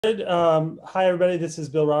Hi, everybody. This is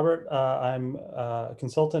Bill Robert. I'm a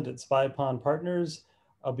consultant at Spy Pond Partners.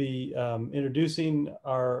 I'll be introducing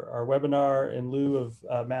our webinar in lieu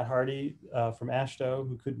of Matt Hardy from AASHTO,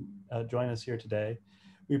 who couldn't join us here today.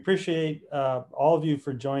 We appreciate all of you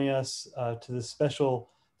for joining us to this special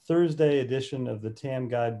Thursday edition of the TAM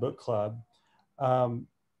Guide Book Club.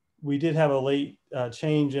 We did have a late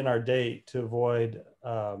change in our date to avoid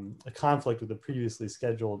a conflict with the previously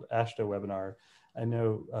scheduled AASHTO webinar. I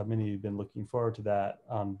know many of you have been looking forward to that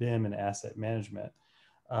on BIM and asset management.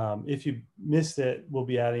 If you missed it, we'll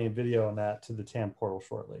be adding a video on that to the TAM portal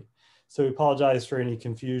shortly. So we apologize for any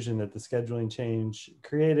confusion that the scheduling change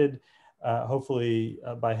created. Hopefully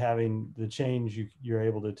by having the change, you're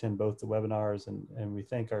able to attend both the webinars, and we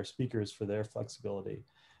thank our speakers for their flexibility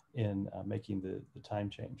in making the time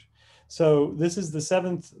change. So this is the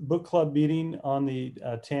 7th book club meeting on the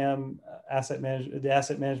TAM asset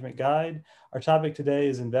management guide. Our topic today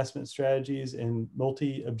is investment strategies in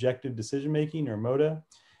multi-objective decision-making, or MODA.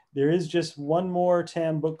 There is just one more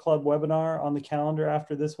TAM book club webinar on the calendar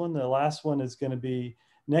after this one. The last one is going to be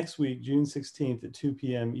next week, June 16th at 2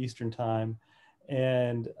 p.m. Eastern Time.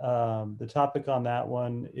 And the topic on that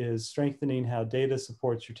one is strengthening how data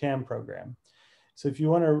supports your TAM program. So if you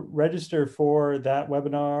want to register for that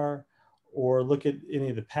webinar or look at any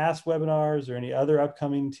of the past webinars or any other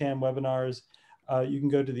upcoming TAM webinars, you can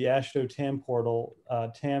go to the AASHTO TAM portal,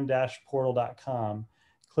 tam-portal.com,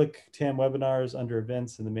 click TAM webinars under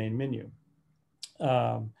events in the main menu.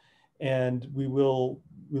 And we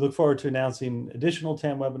look forward to announcing additional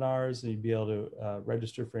TAM webinars, and you'll be able to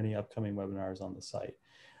register for any upcoming webinars on the site.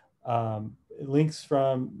 Links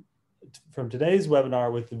from today's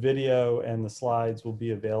webinar with the video and the slides will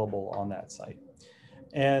be available on that site.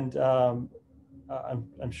 And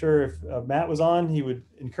I'm sure if Matt was on, he would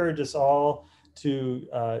encourage us all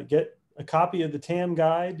to get a copy of the TAM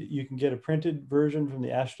guide. You can get a printed version from the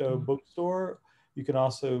AASHTO bookstore. You can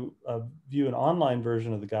also view an online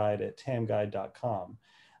version of the guide at tamguide.com.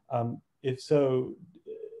 If so,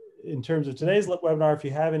 in terms of today's webinar, if you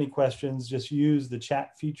have any questions, just use the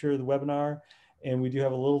chat feature of the webinar. And we do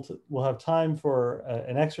have we'll have time for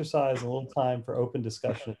an exercise and a little time for open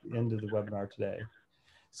discussion at the end of the webinar today.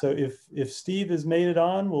 So if Steve has made it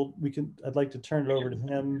on, I'd like to turn it over to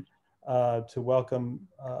him to welcome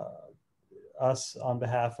us on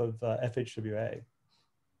behalf of FHWA.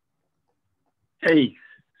 Hey,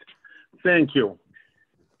 thank you.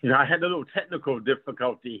 You know, I had a little technical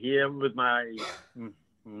difficulty here with my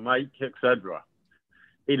mic, etc.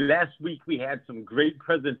 Hey, last week we had some great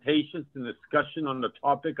presentations and discussion on the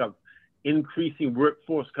topic of increasing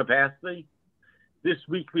workforce capacity. This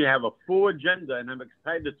week we have a full agenda, and I'm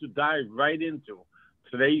excited to dive right into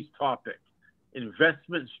today's topic: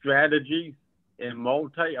 investment strategies and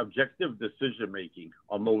multi-objective decision-making,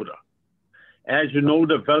 or MODA. As you know,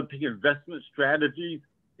 developing investment strategies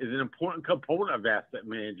is an important component of asset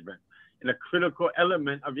management and a critical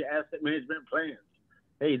element of your asset management plans.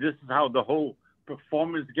 Hey, this is how the whole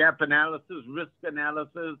performance gap analysis, risk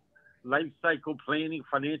analysis, life cycle planning,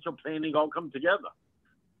 financial planning all come together.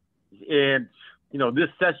 And, you know, this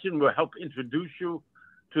session will help introduce you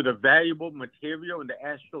to the valuable material in the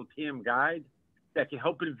AASHTO TAM guide that can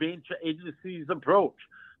help advance your agency's approach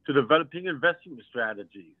to developing investment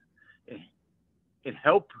strategies and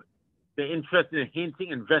help the interest in enhancing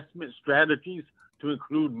investment strategies to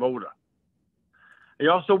include MODA. I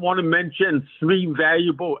also want to mention 3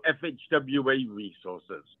 valuable FHWA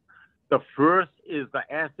resources. The first is the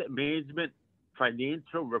Asset Management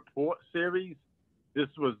Financial Report Series. This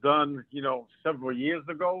was done, you know, several years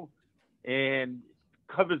ago, and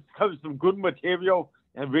covers some good material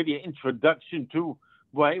and really an introduction to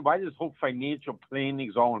why this whole financial planning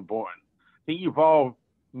is all important. I think you've all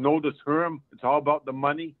know the term. It's all about the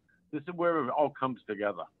money. This is where it all comes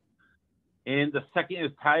together. And the second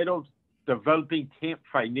is titled Developing TAMP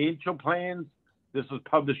Financial Plans. This was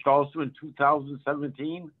published also in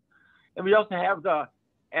 2017. And we also have the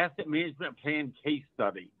Asset Management Plan Case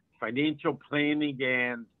Study, Financial Planning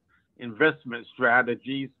and Investment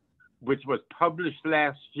Strategies, which was published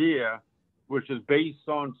last year, which is based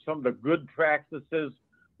on some of the good practices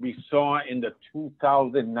we saw in the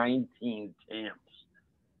 2019 TAMPs.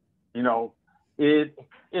 You know, it's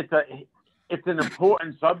an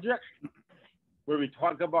important subject where we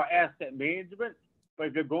talk about asset management, but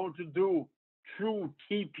if you're going to do true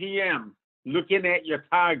TPM, looking at your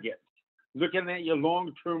targets, looking at your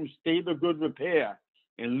long-term state of good repair,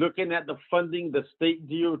 and looking at the funding the state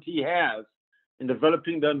DOT has in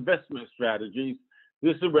developing the investment strategies,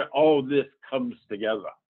 this is where all this comes together.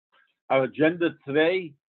 Our agenda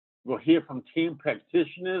today, we'll hear from TAM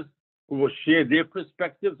practitioners who will share their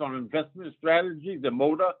perspectives on investment strategies and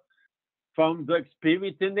MODA from the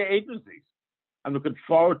experience in their agencies. I'm looking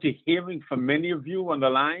forward to hearing from many of you on the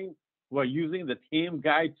line who are using the TAM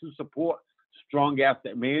guide to support strong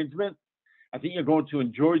asset management. I think you're going to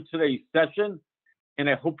enjoy today's session, and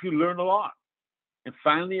I hope you learn a lot. And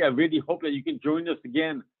finally, I really hope that you can join us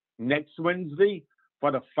again next Wednesday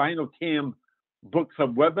for the final TAM book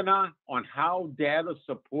club webinar on how data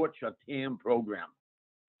supports your TAM program.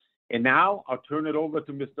 And now I'll turn it over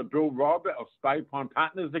to Mr. Bill Robert of Spy Pond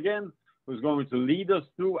Partners again, who's going to lead us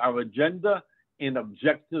through our agenda and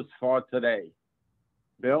objectives for today.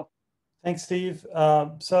 Bill? Thanks, Steve.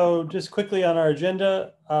 So just quickly on our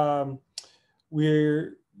agenda, I'm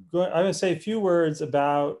going to say a few words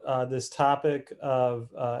about this topic of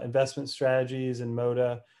investment strategies and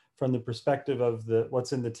MODA from the perspective of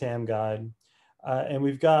what's in the TAM guide. And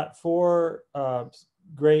we've got four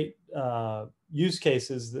great use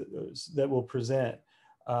cases that we'll present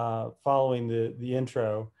following the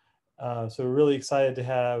intro. So we're really excited to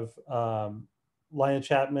have Lina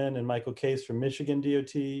Chapman and Michael Case from Michigan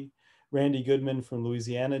DOT, Randy Goodman from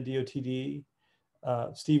Louisiana DOTD,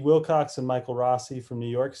 Steve Wilcox and Michael Rossi from New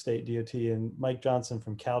York State DOT, and Mike Johnson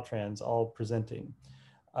from Caltrans, all presenting.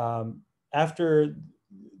 After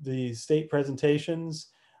the state presentations,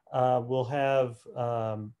 we'll have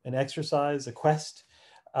an exercise, a quest,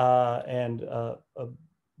 and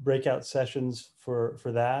breakout sessions for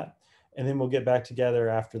that. And then we'll get back together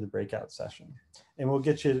after the breakout session. And we'll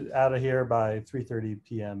get you out of here by 3:30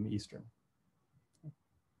 p.m. Eastern.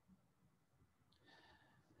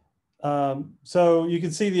 So you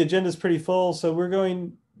can see the agenda is pretty full. So we're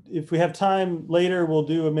going, if we have time later, we'll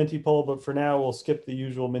do a Menti poll, but for now we'll skip the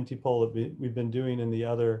usual Menti poll that we've been doing in the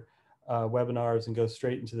other webinars and go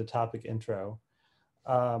straight into the topic intro.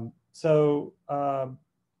 I'd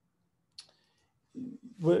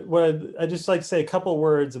just like to say a couple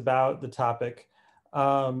words about the topic.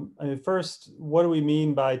 I mean, first, what do we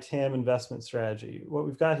mean by TAM investment strategy? What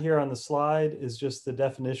we've got here on the slide is just the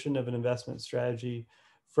definition of an investment strategy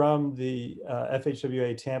from the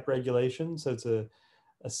FHWA TAMP regulation. So it's a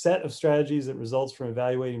set of strategies that results from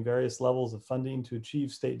evaluating various levels of funding to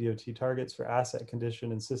achieve state DOT targets for asset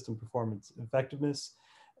condition and system performance effectiveness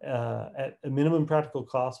at a minimum practical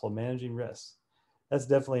cost while managing risks. That's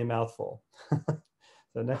definitely a mouthful.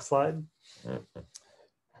 So next slide.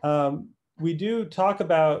 We do talk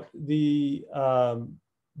about the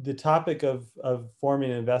topic of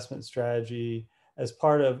forming an investment strategy as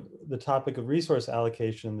part of the topic of resource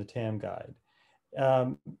allocation in the TAM guide.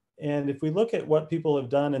 And if we look at what people have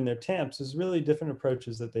done in their TAMPs, there's really different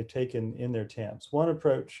approaches that they've taken in their TAMPs. One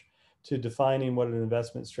approach to defining what an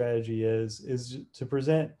investment strategy is to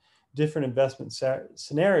present different investment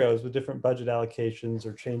scenarios with different budget allocations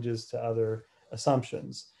or changes to other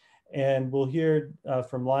assumptions. And we'll hear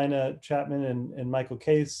from Lina Chapman and Michael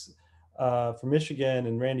Case from Michigan,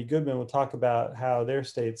 and Randy Goodman will talk about how their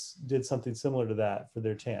states did something similar to that for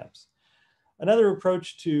their TAMPs. Another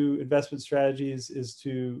approach to investment strategies is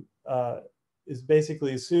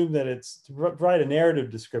basically assume that it's to provide a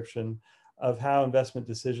narrative description of how investment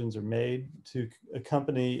decisions are made to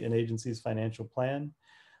accompany an agency's financial plan.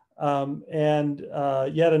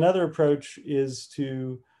 Yet another approach is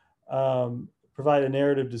to provide a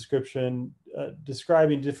narrative description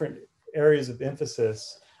describing different areas of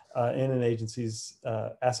emphasis in an agency's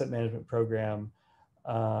asset management program,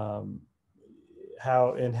 how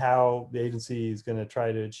the agency is going to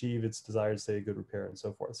try to achieve its desired state of good repair and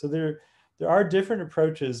so forth. So there are different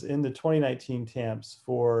approaches in the 2019 TAMPs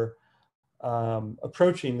for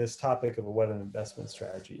approaching this topic of what an investment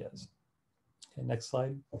strategy is. Okay, next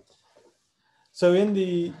slide. So in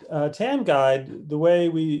the TAM guide, the way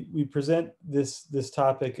we present this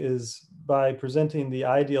topic is by presenting the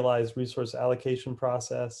idealized resource allocation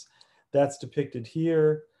process. That's depicted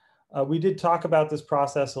here. We did talk about this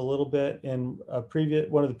process a little bit in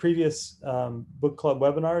one of the previous book club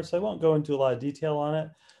webinars, so I won't go into a lot of detail on it.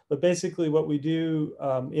 But basically what we do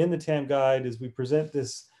in the TAM guide is we present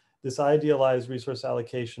this idealized resource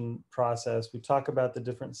allocation process. We talk about the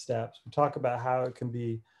different steps. We talk about how it can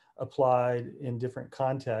be applied in different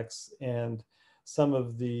contexts and some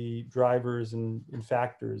of the drivers and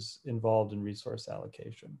factors involved in resource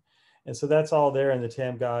allocation. And so that's all there in the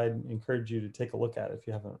TAM guide. I encourage you to take a look at it if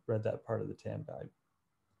you haven't read that part of the TAM guide.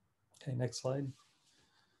 Okay, next slide.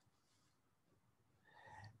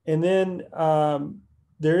 And then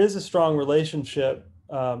there is a strong relationship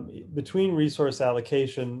between resource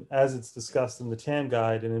allocation as it's discussed in the TAM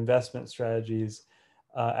guide and investment strategies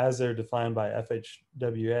as they're defined by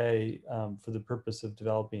FHWA for the purpose of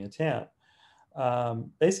developing a TAMP.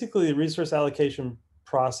 Basically, the resource allocation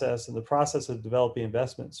process and the process of developing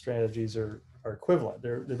investment strategies are equivalent.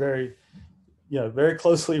 They're very, very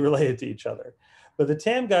closely related to each other. But the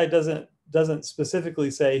TAM guide doesn't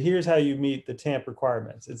specifically say, here's how you meet the TAMP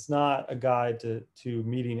requirements. It's not a guide to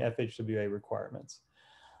meeting FHWA requirements.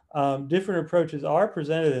 Different approaches are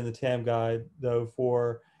presented in the TAM guide, though,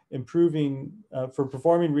 for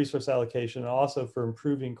performing resource allocation and also for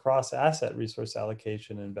improving cross-asset resource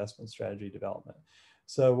allocation and investment strategy development.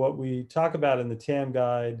 So what we talk about in the TAM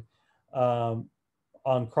guide on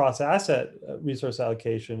cross-asset resource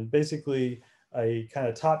allocation, basically a kind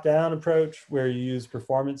of top-down approach where you use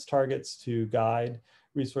performance targets to guide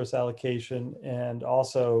resource allocation, and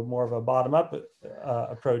also more of a bottom-up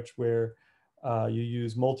approach where you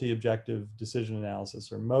use multi-objective decision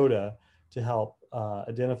analysis, or MODA, to help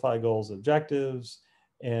identify goals, objectives,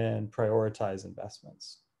 and prioritize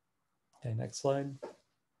investments. Okay, next slide.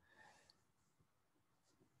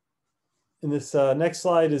 And this next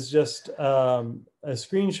slide is just a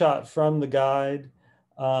screenshot from the guide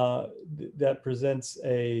that presents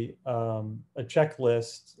a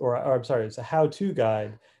checklist, or I'm sorry, it's a how-to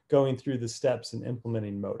guide going through the steps in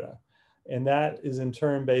implementing MODA. And that is in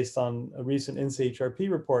turn based on a recent NCHRP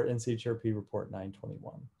report, NCHRP report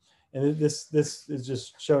 921. And this is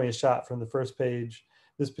just showing a shot from the first page.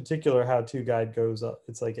 This particular how-to guide goes up,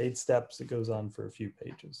 it's like 8 steps. It goes on for a few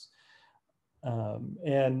pages.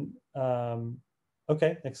 Okay,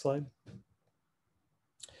 next slide.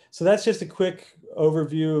 So that's just a quick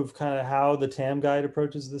overview of kind of how the TAM guide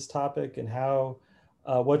approaches this topic, and how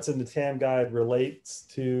what's in the TAM guide relates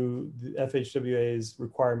to the FHWA's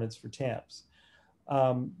requirements for TAMPs.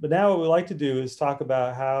 But now what we like to do is talk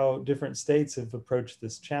about how different states have approached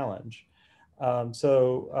this challenge.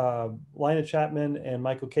 Lina Chapman and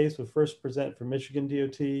Michael Case will first present from Michigan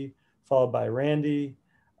DOT, followed by Randy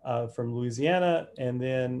from Louisiana, and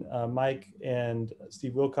then Mike and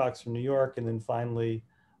Steve Wilcox from New York, and then finally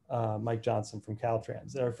Mike Johnson from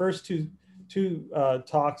Caltrans. Our first two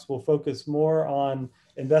talks will focus more on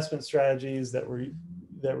investment strategies that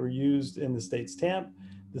were used in the state's TAMP.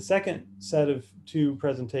 The second set of 2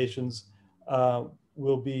 presentations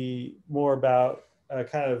will be more about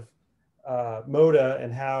kind of MODA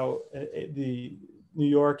and how the New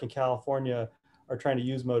York and California are trying to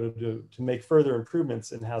use MODA to make further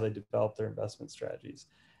improvements in how they develop their investment strategies.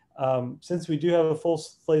 Since we do have a full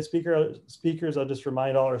slate of speakers, I'll just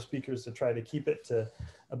remind all our speakers to try to keep it to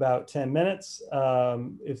about 10 minutes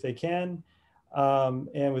if they can.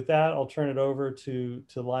 And with that, I'll turn it over to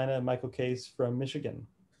Lina and Michael Case from Michigan.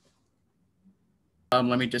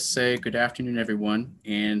 Let me just say good afternoon, everyone,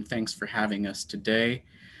 and thanks for having us today.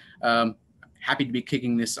 Happy to be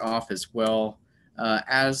kicking this off as well.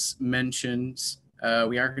 As mentioned,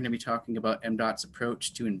 we are going to be talking about MDOT's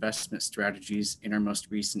approach to investment strategies in our most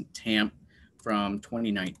recent TAMP from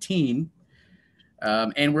 2019.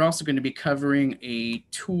 And we're also going to be covering a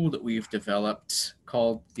tool that we've developed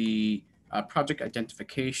called the Project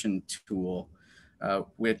Identification Tool,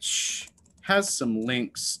 which has some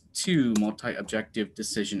links to multi-objective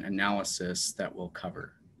decision analysis that we'll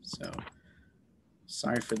cover. So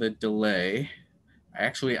sorry for the delay.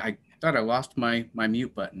 I thought I lost my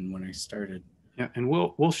mute button when I started. Yeah, and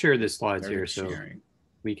we'll share the slides here, so sharing.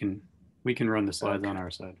 we can run the slides on our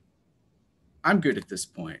side. I'm good at this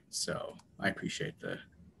point, so I appreciate the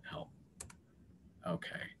help.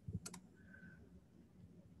 Okay.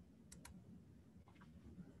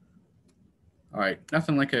 All right,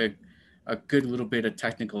 nothing like a good little bit of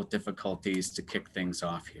technical difficulties to kick things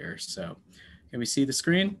off here. So can we see the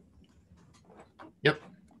screen? Yep.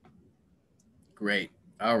 Great.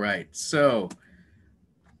 All right. So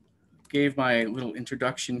gave my little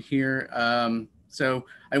introduction here. So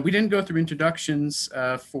we didn't go through introductions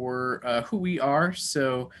for who we are.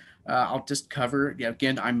 So I'll just cover,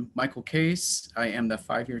 again, I'm Michael Case. I am the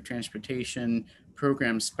 5-year transportation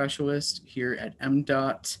program specialist here at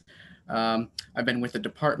MDOT. I've been with the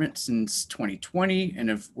department since 2020 and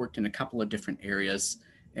have worked in a couple of different areas.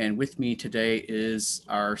 And with me today is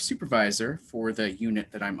our supervisor for the unit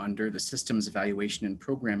that I'm under, the Systems Evaluation and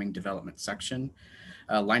Programming Development section,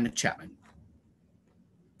 Lina Chapman.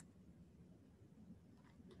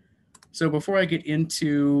 So before I get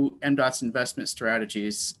into MDOT's investment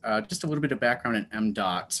strategies, just a little bit of background in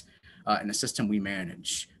MDOT and the system we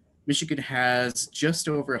manage. Michigan has just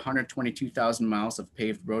over 122,000 miles of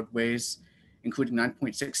paved roadways, including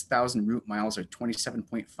 9.6 thousand route miles or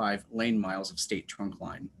 27.5 lane miles of state trunk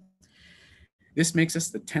line. This makes us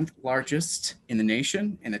the 10th largest in the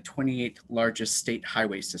nation and the 28th largest state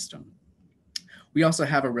highway system. We also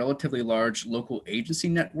have a relatively large local agency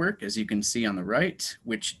network, as you can see on the right,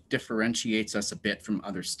 which differentiates us a bit from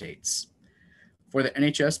other states. For the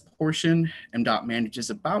NHS portion, MDOT manages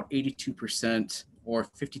about 82% or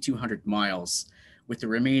 5,200 miles, with the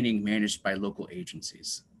remaining managed by local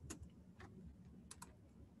agencies.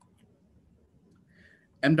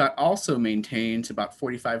 MDOT also maintains about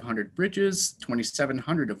 4,500 bridges,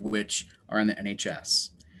 2,700 of which are in the NHS.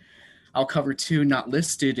 I'll cover two not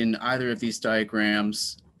listed in either of these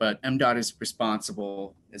diagrams, but MDOT is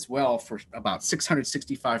responsible as well for about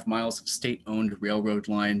 665 miles of state-owned railroad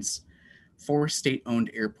lines, 4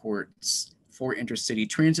 state-owned airports, 4 intercity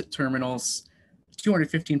transit terminals,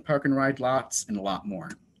 215 park and ride lots, and a lot more.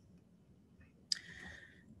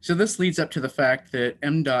 So this leads up to the fact that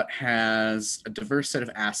MDOT has a diverse set of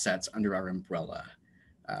assets under our umbrella.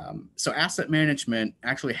 So asset management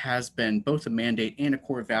actually has been both a mandate and a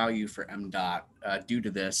core value for MDOT due to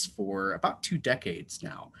this for about 2 decades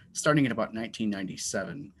now, starting in about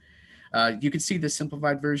 1997. You can see the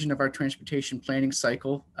simplified version of our transportation planning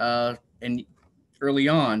cycle. And early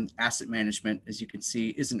on, asset management, as you can see,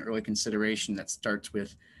 is an early consideration that starts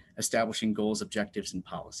with establishing goals, objectives, and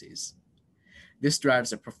policies. This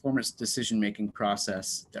drives a performance decision-making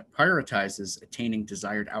process that prioritizes attaining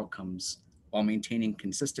desired outcomes while maintaining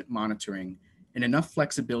consistent monitoring and enough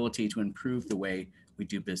flexibility to improve the way we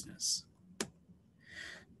do business.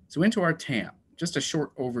 So into our TAMP, just a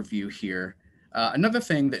short overview here. Another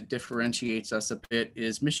thing that differentiates us a bit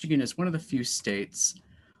is Michigan is one of the few states,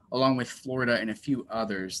 along with Florida and a few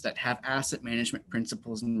others, that have asset management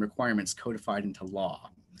principles and requirements codified into law.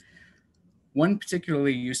 One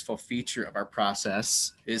particularly useful feature of our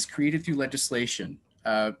process is created through legislation,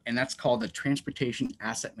 and that's called the Transportation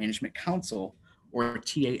Asset Management Council, or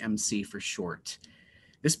TAMC for short.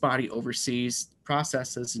 This body oversees,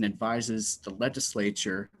 processes, and advises the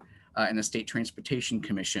legislature and the State Transportation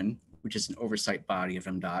Commission, which is an oversight body of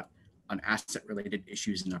MDOT, on asset-related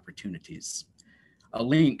issues and opportunities. A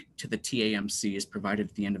link to the TAMC is provided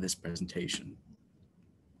at the end of this presentation.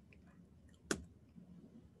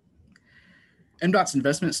 MDOT's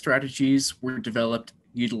investment strategies were developed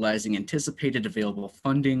utilizing anticipated available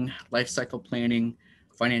funding, life cycle planning,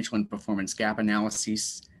 financial and performance gap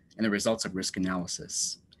analyses, and the results of risk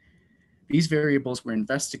analysis. These variables were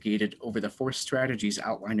investigated over the 4 strategies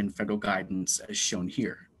outlined in federal guidance as shown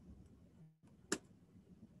here.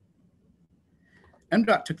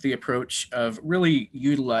 MDOT took the approach of really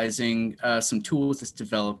utilizing some tools that's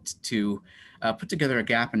developed to put together a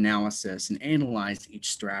gap analysis and analyze each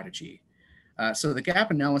strategy. So the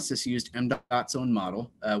gap analysis used MDOT's own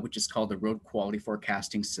model, which is called the Road Quality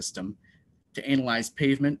Forecasting System, to analyze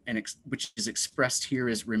pavement, and which is expressed here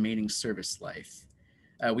as remaining service life.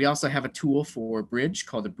 We also have a tool for bridge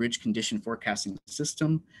called the Bridge Condition Forecasting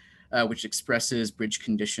System, which expresses bridge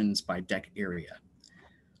conditions by deck area.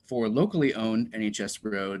 For locally owned NHS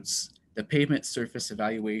roads, the Pavement Surface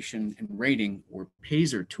Evaluation and Rating, or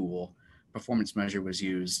PASER tool, performance measure was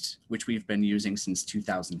used, which we've been using since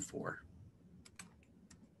 2004.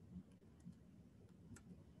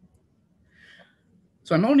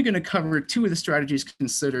 So I'm only going to cover 2 of the strategies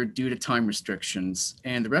considered due to time restrictions,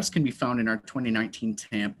 and the rest can be found in our 2019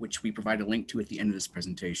 TAMP, which we provide a link to at the end of this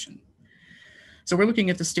presentation. So we're looking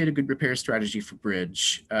at the state of good repair strategy for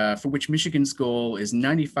bridge, for which Michigan's goal is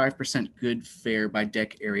 95% good fare by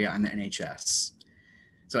deck area on the NHS.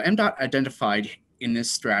 So MDOT identified in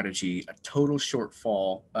this strategy a total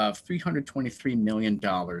shortfall of $323 million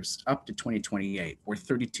up to 2028, or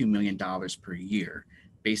 $32 million per year,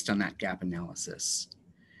 based on that gap analysis.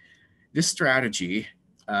 This strategy,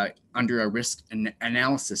 under a risk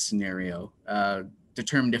analysis scenario,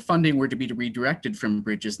 determined if funding were to be redirected from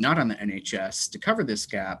bridges not on the NHS to cover this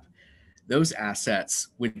gap, those assets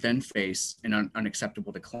would then face an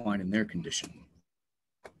unacceptable decline in their condition.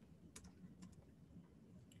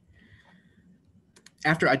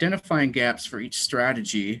 After identifying gaps for each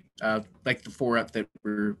strategy, like the 4 that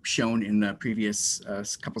were shown in the previous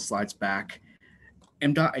couple slides back,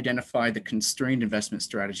 MDOT identified the constrained investment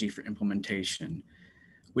strategy for implementation,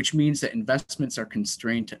 which means that investments are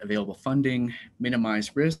constrained to available funding,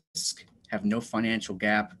 minimize risk, have no financial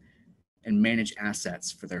gap, and manage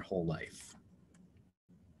assets for their whole life.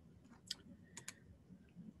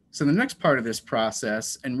 So the next part of this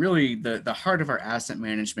process, and really the heart of our asset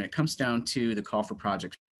management, comes down to the call for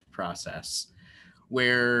projects process,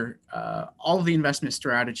 where all of the investment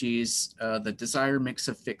strategies, the desired mix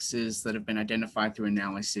of fixes that have been identified through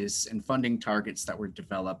analysis, and funding targets that were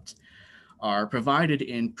developed are provided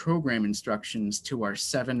in program instructions to our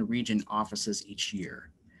 7 region offices each year.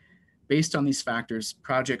 Based on these factors,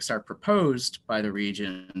 projects are proposed by the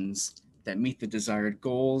regions that meet the desired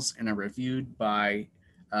goals and are reviewed by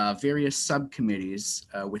various subcommittees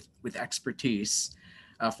with expertise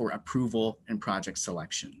for approval and project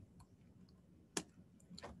selection.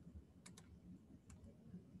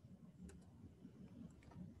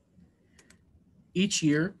 Each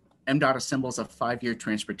year, MDOT assembles a 5-year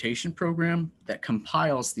transportation program that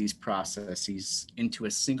compiles these processes into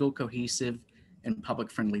a single cohesive and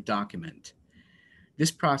public-friendly document.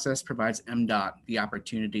 This process provides MDOT the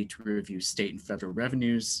opportunity to review state and federal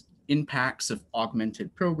revenues, impacts of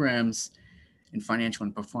augmented programs, and financial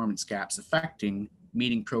and performance gaps affecting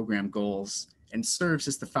meeting program goals, and serves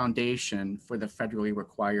as the foundation for the federally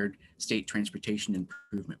required state transportation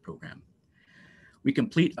improvement program. We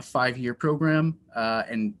complete a 5-year program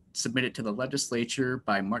and submit it to the legislature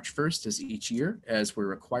by March 1st as each year, as we're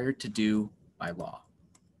required to do by law.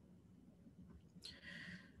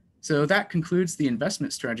 So that concludes the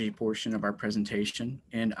investment strategy portion of our presentation,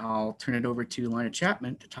 and I'll turn it over to Lina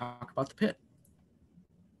Chapman to talk about the PIT.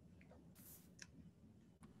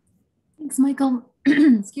 Thanks, Michael.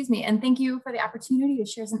 Excuse me, and thank you for the opportunity to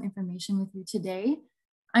share some information with you today.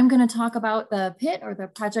 I'm going to talk about the PIT, or the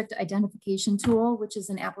Project Identification Tool, which is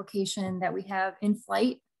an application that we have in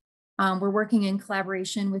flight. We're working in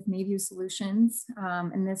collaboration with Mayview Solutions,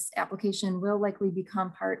 and this application will likely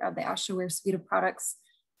become part of the AshtaWare suite of products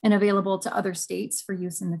and available to other states for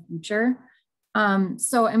use in the future.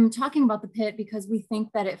 So I'm talking about the PIT because we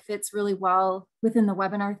think that it fits really well within the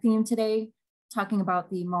webinar theme today, talking about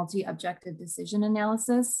the multi-objective decision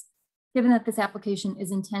analysis, given that this application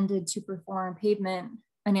is intended to perform pavement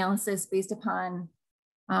analysis based upon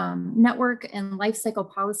network and life cycle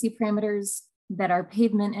policy parameters that our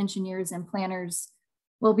pavement engineers and planners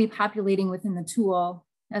will be populating within the tool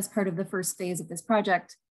as part of the first phase of this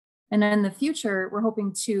project. And in the future, we're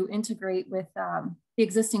hoping to integrate with the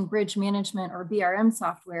existing bridge management, or BRM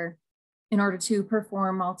software, in order to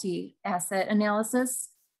perform multi-asset analysis,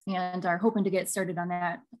 and are hoping to get started on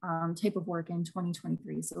that type of work in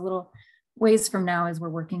 2023. So a little ways from now as we're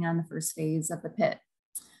working on the first phase of the PIT.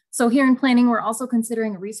 So here in planning, we're also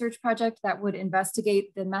considering a research project that would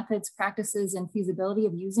investigate the methods, practices, and feasibility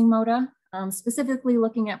of using MODA, specifically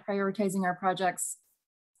looking at prioritizing our projects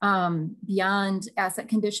beyond asset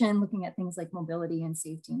condition, looking at things like mobility and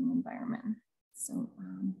safety and the environment.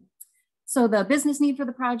 So the business need for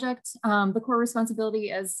the project, the core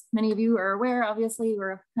responsibility, as many of you are aware, obviously,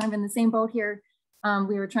 we're kind of in the same boat here.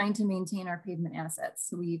 We were trying to maintain our pavement assets.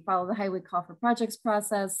 So we follow the Highway Call for Projects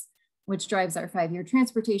process, which drives our 5-year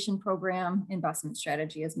transportation program investment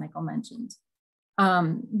strategy, as Michael mentioned.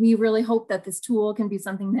 We really hope that this tool can be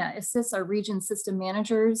something that assists our region system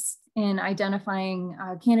managers in identifying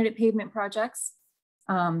candidate pavement projects,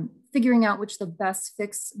 figuring out which the best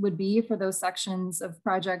fix would be for those sections of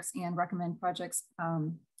projects, and recommend projects,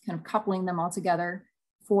 kind of coupling them all together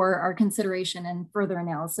for our consideration and further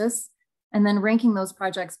analysis, and then ranking those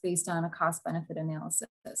projects based on a cost benefit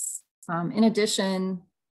analysis. In addition,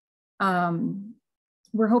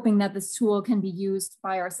 we're hoping that this tool can be used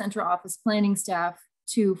by our central office planning staff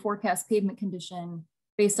to forecast pavement condition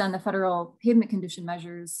based on the federal pavement condition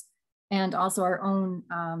measures, and also our own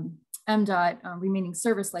MDOT remaining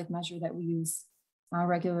service life measure that we use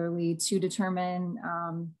regularly to determine,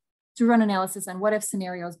 to run analysis on what if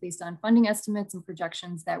scenarios based on funding estimates and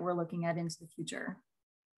projections that we're looking at into the future.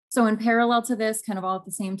 So in parallel to this, kind of all at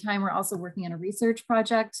the same time, we're also working on a research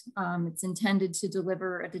project. It's intended to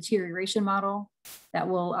deliver a deterioration model that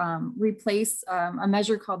will replace a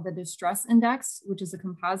measure called the distress index, which is a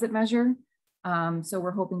composite measure. So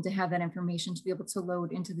we're hoping to have that information to be able to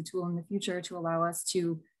load into the tool in the future to allow us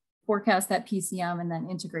to forecast that PCM and then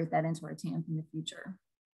integrate that into our TAMP in the future.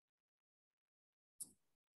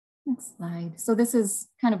 Next slide. So this is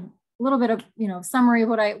kind of a little bit of summary of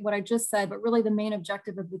what I just said, but really the main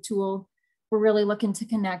objective of the tool, we're really looking to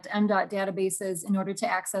connect MDOT databases in order to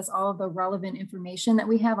access all of the relevant information that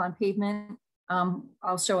we have on pavement.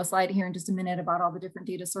 I'll show a slide here in just a minute about all the different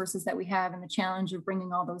data sources that we have and the challenge of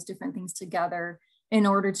bringing all those different things together in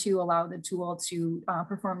order to allow the tool to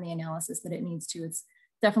perform the analysis that it needs to. It's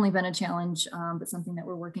definitely been a challenge, but something that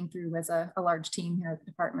we're working through as a large team here at the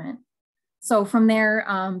department. So from there,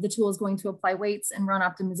 the tool is going to apply weights and run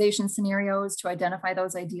optimization scenarios to identify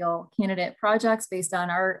those ideal candidate projects based on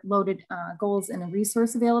our loaded goals and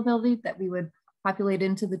resource availability that we would populate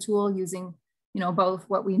into the tool using, both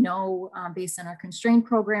what we know based on our constrained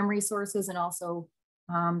program resources and also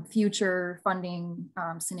future funding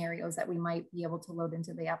scenarios that we might be able to load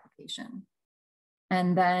into the application.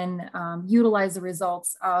 And then utilize the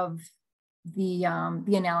results of the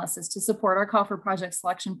analysis to support our call for project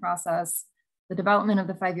selection process, the development of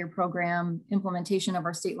the 5-year program, implementation of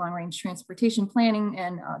our state long-range transportation planning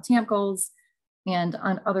and TAMP goals, and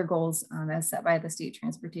on other goals as set by the State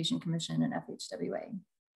Transportation Commission and FHWA.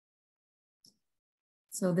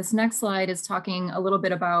 So this next slide is talking a little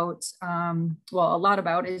bit about, well, a lot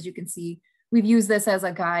about, as you can see, we've used this as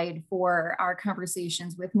a guide for our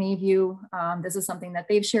conversations with Mayview. This is something that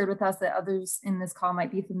they've shared with us that others in this call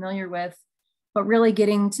might be familiar with, but really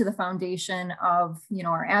getting to the foundation of,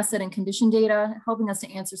 our asset and condition data, helping us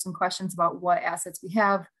to answer some questions about what assets we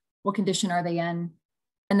have, what condition are they in,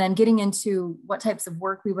 and then getting into what types of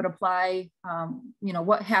work we would apply,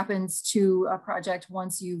 what happens to a project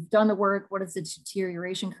once you've done the work, what is the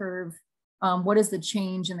deterioration curve, what is the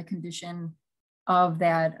change in the condition of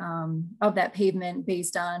that pavement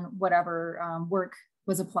based on whatever work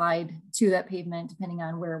was applied to that pavement, depending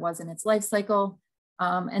on where it was in its life cycle.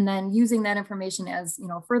 And then using that information as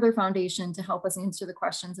further foundation to help us answer the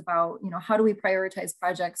questions about how do we prioritize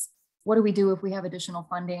projects? What do we do if we have additional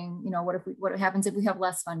funding? What happens if we have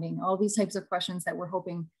less funding? All these types of questions that we're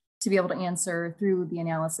hoping to be able to answer through the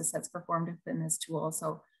analysis that's performed within this tool.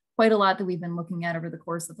 So quite a lot that we've been looking at over the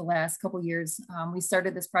course of the last couple of years. We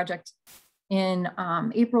started this project in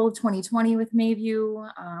April of 2020 with Mayview.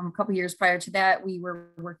 A couple of years prior to that, we were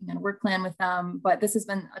working on a work plan with them, but this has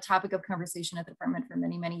been a topic of conversation at the department for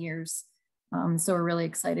many, many years. So we're really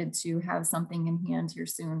excited to have something in hand here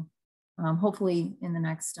soon. Hopefully in the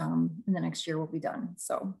next year we'll be done.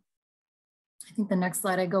 So I think the next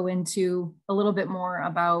slide I go into a little bit more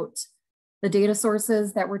about the data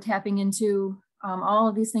sources that we're tapping into. All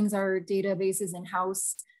of these things are databases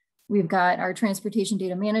in-house. We've got our transportation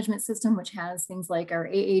data management system, which has things like our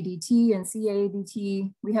AADT and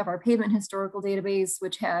CAADT. We have our pavement historical database,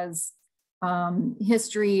 which has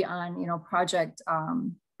history on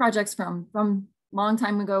projects from long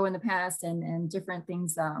time ago in the past and different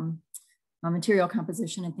things, material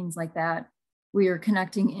composition and things like that. We are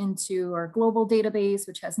connecting into our global database,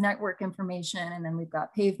 which has network information. And then we've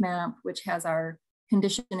got PaveMap, which has our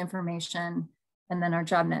condition information. And then our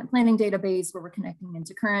JobNet planning database, where we're connecting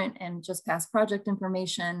into current and just past project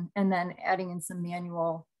information. And then adding in some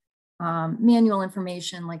manual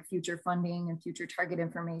information like future funding and future target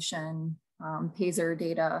information, PASER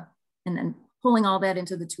data, and then pulling all that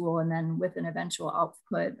into the tool, and then with an eventual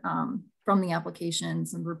output from the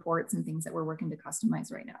applications and reports and things that we're working to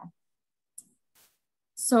customize right now.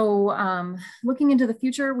 So looking into the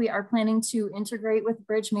future, we are planning to integrate with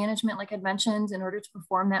bridge management, like I mentioned, in order to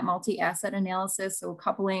perform that multi-asset analysis. So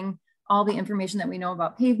coupling all the information that we know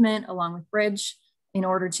about pavement along with bridge in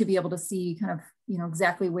order to be able to see kind of,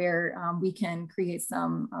 exactly where we can create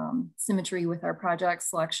some symmetry with our project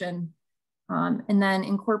selection. And then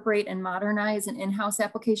incorporate and modernize an in-house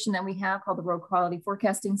application that we have called the Road Quality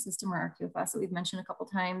Forecasting System, or RQFS, that we've mentioned a couple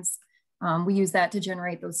times. We use that to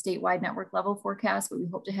generate those statewide network level forecasts, but we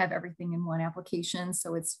hope to have everything in one application.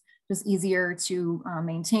 So it's just easier to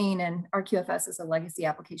maintain, and RQFS is a legacy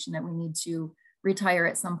application that we need to retire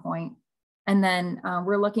at some point. And then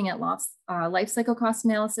we're looking at life cycle cost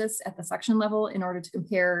analysis at the section level in order to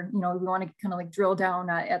compare, we want to kind of like drill down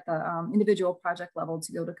at the individual project level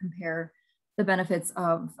to be able to compare the benefits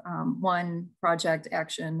of one project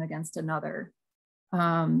action against another.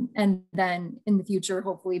 And then in the future,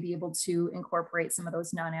 hopefully be able to incorporate some of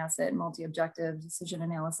those non-asset multi-objective decision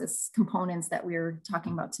analysis components that we were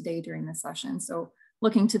talking about today during this session. So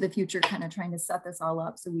looking to the future, kind of trying to set this all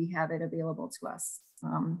up so we have it available to us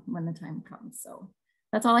when the time comes. So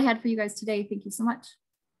that's all I had for you guys today. Thank you so much.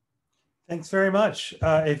 Thanks very much.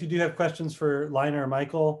 If you do have questions for Lina or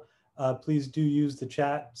Michael, please do use the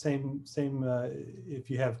chat. Same if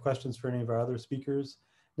you have questions for any of our other speakers.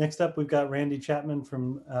 Next up, we've got Randy Chapman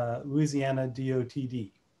from Louisiana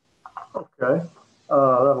DOTD. Okay,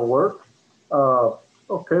 that'll work.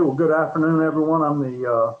 Okay, well, good afternoon, everyone. I'm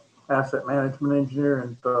the asset management engineer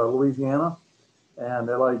in Louisiana and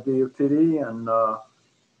LADOTD, and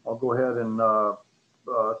I'll go ahead and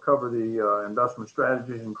cover the investment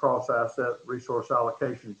strategies and cross-asset resource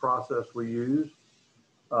allocation process we use.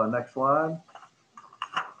 Next slide,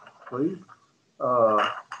 please.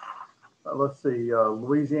 Let's see,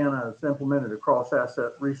 Louisiana has implemented a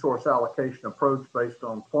cross-asset resource allocation approach based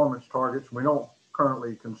on performance targets. We don't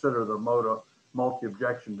currently consider the MODA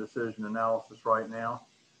multi-objection decision analysis right now.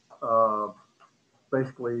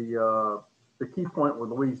 Basically, the key point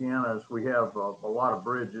with Louisiana is we have a lot of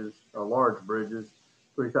bridges, large bridges,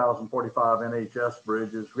 3,045 NHS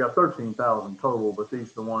bridges. We got 13,000 total, but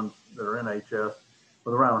these are the ones that are NHS,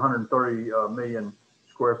 with around 130 million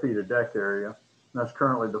square feet of deck area. And that's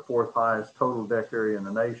currently the 4th highest total deck area in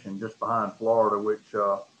the nation, just behind Florida, which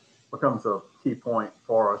becomes a key point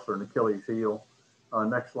for us, or an Achilles heel.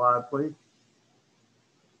 Next slide, please.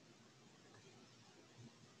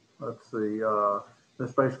 Let's see.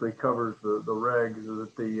 This basically covers the regs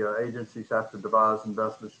that the agencies have to devise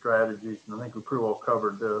investment strategies. And I think we pretty well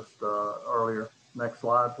covered this earlier. Next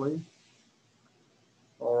slide, please.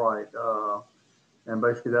 All right. And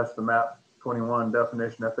basically that's the MAP 21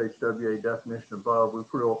 definition, FHWA definition above. We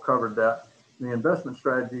pretty well covered that. The investment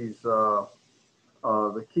strategies, the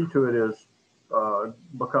key to it is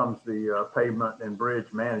becomes the pavement and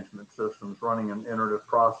bridge management systems running an iterative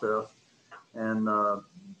process. And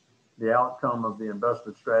the outcome of the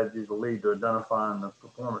investment strategies will lead to identifying the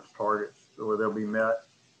performance targets where they'll be met.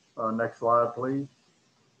 Next slide, please.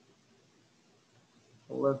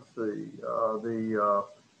 Let's see.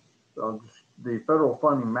 The federal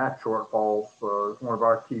funding match shortfalls is one of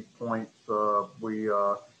our key points. We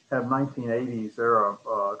have 1980s era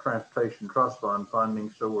transportation trust fund funding,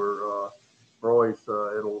 so we're always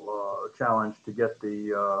it'll challenge to get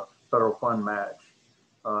the federal fund match.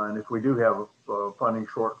 And if we do have a funding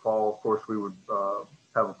shortfall, of course, we would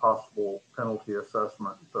have a possible penalty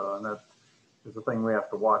assessment. And that is the thing we have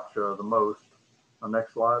to watch the most.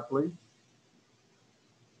 Next slide, please.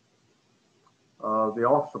 The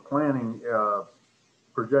Office of Planning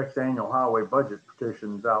projects annual highway budget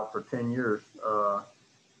petitions out for 10 years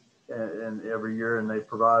and every year, and they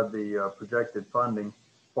provide the projected funding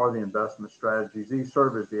for the investment strategies. These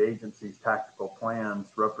serve as the agency's tactical plans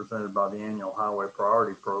represented by the annual highway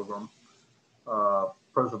priority program.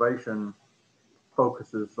 Preservation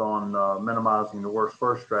focuses on minimizing the worst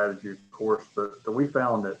first strategy, of course, but we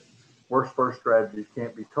found that worst first strategies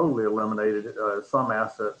can't be totally eliminated. Some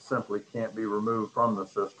assets simply can't be removed from the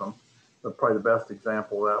system. But probably the best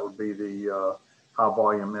example of that would be the high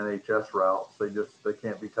volume NHS routes. They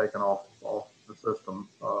can't be taken off the system.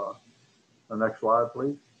 The next slide,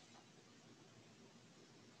 please.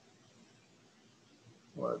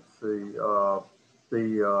 Let's see.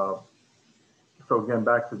 So again,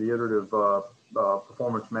 back to the iterative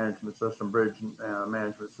performance management system, bridge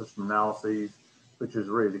management system analyses, which is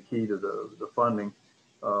really the key to the funding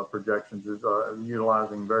projections, is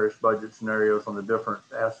utilizing various budget scenarios on the different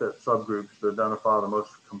asset subgroups to identify the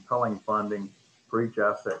most compelling funding for each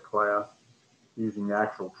asset class using the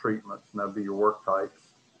actual treatments, and that'd be your work types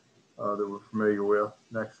that we're familiar with.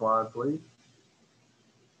 Next slide, please.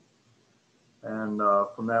 And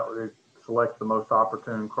from that, we select the most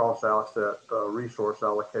opportune cross-asset resource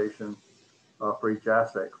allocation for each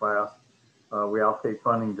asset class. We allocate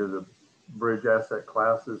funding to the bridge asset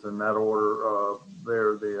classes in that order.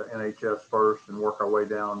 There, the NHS first, and work our way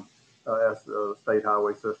down as state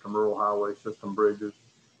highway system, rural highway system, bridges.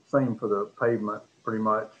 Same for the pavement, pretty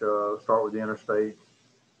much start with the interstate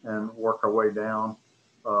and work our way down,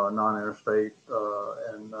 non-interstate,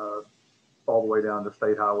 and all the way down to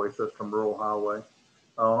state highway system, rural highway.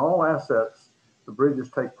 On all assets, the bridges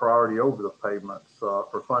take priority over the pavements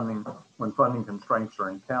for funding when funding constraints are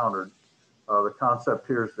encountered. The concept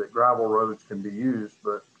here is that gravel roads can be used,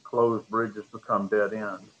 but closed bridges become dead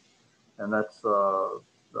ends. And that's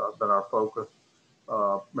been our focus.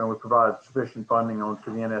 And we provide sufficient funding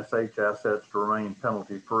onto the NSH assets to remain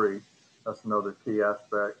penalty free. That's another key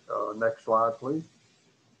aspect. Next slide, please.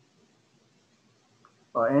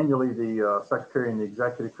 Annually, the Secretary and the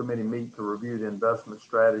Executive Committee meet to review the investment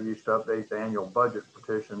strategies to update the annual budget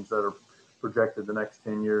petitions that are projected the next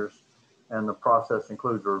 10 years. And the process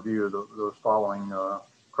includes a review of those following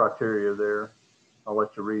criteria there. I'll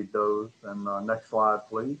let you read those. And next slide,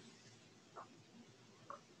 please.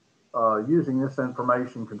 Using this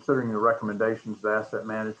information, considering the recommendations of the Asset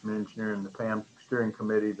Management Engineer and the TAM Steering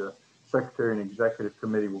Committee, the Secretary and Executive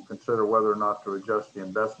Committee will consider whether or not to adjust the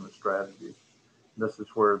investment strategies. This is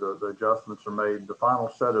where the adjustments are made. The final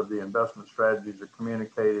set of the investment strategies are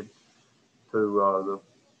communicated to the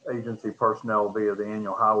agency personnel via the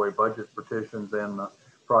annual highway budget petitions and the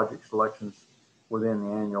project selections within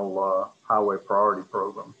the annual highway priority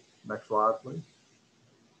program. Next slide, please.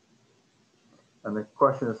 And the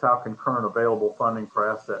question is, how can current available funding for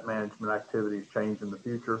asset management activities change in the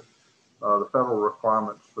future? The federal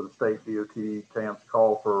requirements for the state DOT TAMPs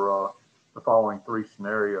call for the following three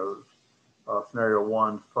scenarios. Scenario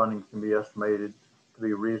one, funding can be estimated to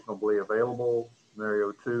be reasonably available.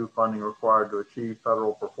 Scenario two, funding required to achieve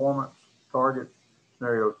federal performance targets.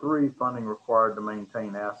 Scenario three, funding required to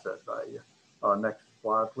maintain asset value. Next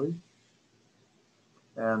slide, please.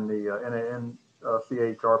 And the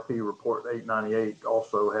CHRP report 898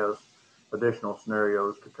 also has additional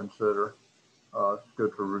scenarios to consider. It's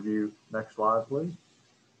good for review. Next slide, please.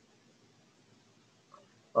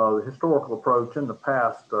 The historical approach: in the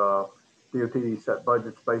past, DOTD set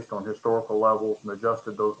budgets based on historical levels and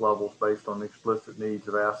adjusted those levels based on the explicit needs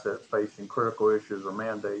of assets facing critical issues or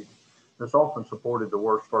mandates. This often supported the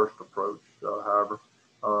worst first approach. However,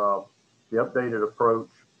 The updated approach,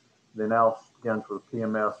 the analysis begins with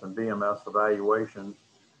PMS and VMS evaluations,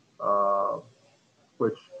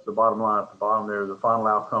 which the bottom line at the bottom there, the final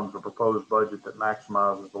outcomes of proposed budget that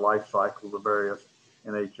maximizes the life cycle of the various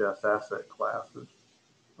NHS asset classes.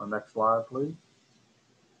 Next slide, please.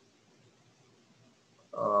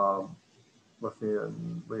 Let's see,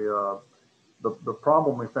 the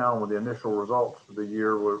problem we found with the initial results for the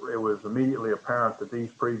year was it was immediately apparent that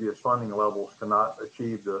these previous funding levels cannot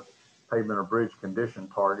achieve the pavement or bridge condition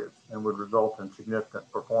targets and would result in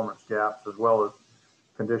significant performance gaps, as well as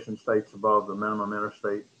condition states above the minimum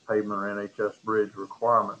interstate pavement or NHS bridge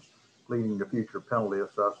requirements, leading to future penalty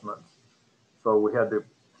assessments. So we had to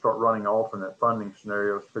start running alternate funding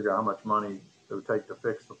scenarios to figure out how much money it would take to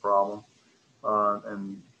fix the problem.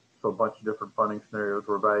 And so a bunch of different funding scenarios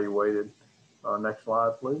were evaluated. Next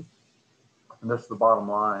slide, please. And this is the bottom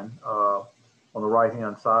line. On the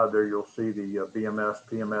right-hand side there, you'll see the BMS,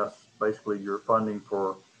 PMS, basically your funding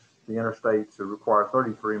for the interstates that require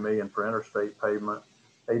 $33 million for interstate pavement,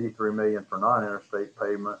 $83 million for non-interstate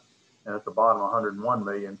pavement, and at the bottom, $101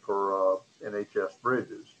 million for NHS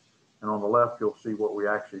bridges. And on the left, you'll see what we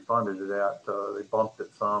actually funded it at. They bumped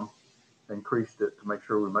it some, increased it to make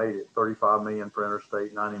sure we made it. $35 million for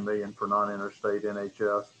interstate, $90 million for non-interstate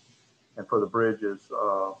NHS, and for the bridges,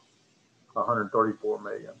 $134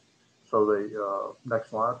 million. So they, next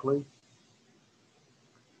slide, please.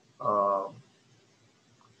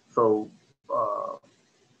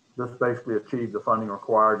 This basically achieved the funding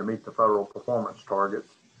required to meet the federal performance targets,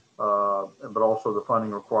 but also the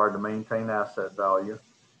funding required to maintain asset value.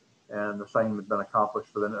 And the same had been accomplished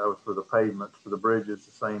for the pavements. For the bridges,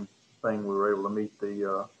 the same thing. We were able to meet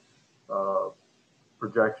the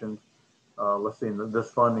projections. Let's see,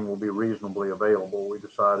 this funding will be reasonably available, we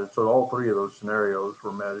decided. So all three of those scenarios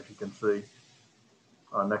were met, as you can see.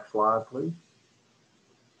 Next slide, please.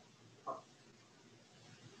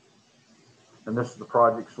 And this is the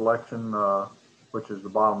project selection, which is the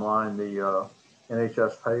bottom line. The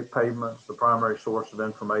NHS pavements, the primary source of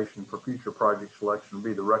information for future project selection will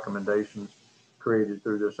be the recommendations created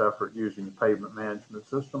through this effort using the pavement management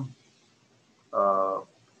system. On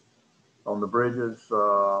the bridges,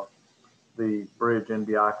 the bridge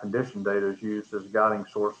NBI condition data is used as a guiding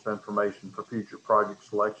source of information for future project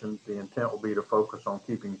selections. The intent will be to focus on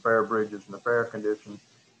keeping fair bridges in the fair condition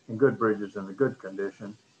and good bridges in the good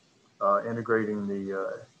condition. Integrating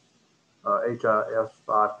the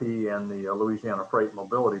HISIP and the Louisiana Freight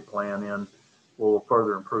Mobility Plan in will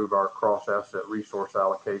further improve our cross-asset resource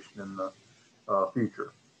allocation in the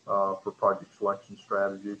future for project selection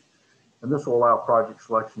strategies. And this will allow project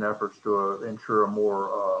selection efforts to ensure a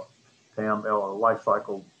more TAM life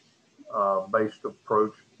cycle based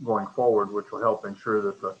approach going forward, which will help ensure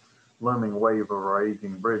that the looming wave of our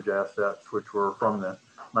aging bridge assets, which were from the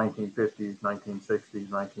 1950s, 1960s,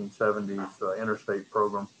 1970s interstate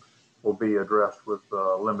program, will be addressed with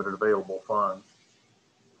limited available funds.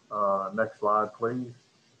 Next slide, please.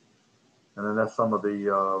 And then that's some of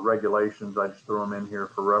the regulations. I just threw them in here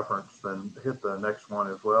for reference, and hit the next one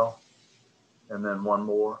as well. And then one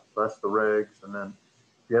more. So that's the regs. And then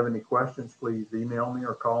if you have any questions, please email me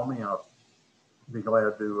or call me. I'll be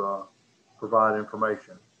glad to provide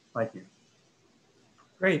information. Thank you.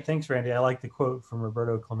 Great, thanks, Randy. I like the quote from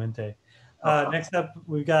Roberto Clemente. Next up,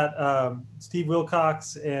 we've got Steve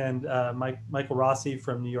Wilcox and Michael Rossi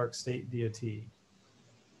from New York State DOT.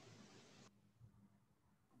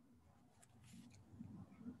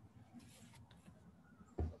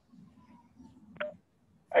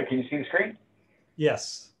 Hi, can you see the screen?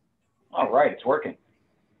 Yes. All right, it's working.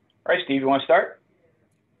 All right, Steve, you want to start?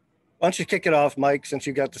 Why don't you kick it off, Mike, since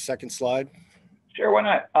you got the second slide? Sure, why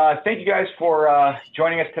not? Thank you guys for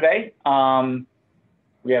joining us today.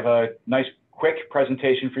 We have a nice, quick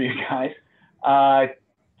presentation for you guys.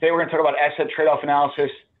 Today we're going to talk about asset trade-off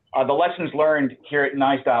analysis. The lessons learned here at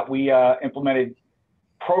NYSDOT, we implemented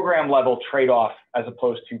program-level trade-off as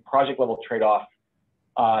opposed to project-level trade-off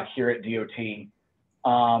here at DOT.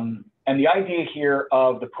 And the idea here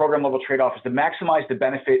of the program-level trade-off is to maximize the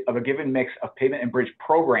benefit of a given mix of pavement and bridge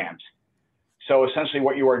programs. So essentially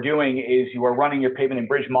what you are doing is you are running your pavement and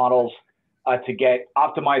bridge models to get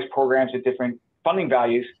optimized programs at different funding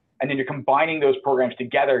values, and then you're combining those programs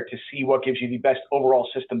together to see what gives you the best overall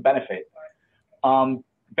system benefit.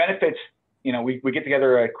 Benefits, you know, we get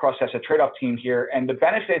together a cross-asset trade-off team here, and the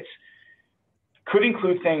benefits could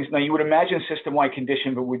include things. Now, you would imagine system-wide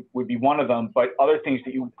condition would be one of them, but other things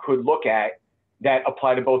that you could look at that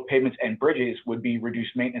apply to both pavements and bridges would be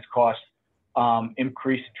reduced maintenance costs,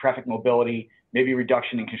 increased traffic mobility, maybe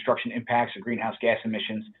reduction in construction impacts of greenhouse gas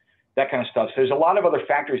emissions. that kind of stuff. So there's a lot of other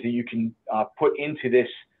factors that you can put into this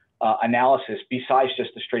analysis besides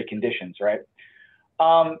just the straight conditions, right?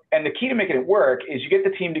 And the key to making it work is you get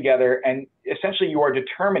the team together and essentially you are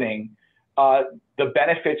determining the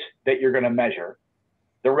benefits that you're going to measure,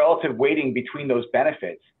 the relative weighting between those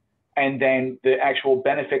benefits, and then the actual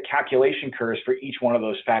benefit calculation curves for each one of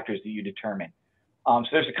those factors that you determine. So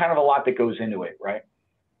there's kind of a lot that goes into it, right?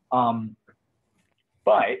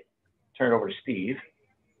 But turn it over to Steve.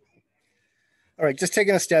 All right, just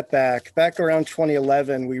taking a step back around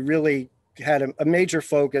 2011, we really had a major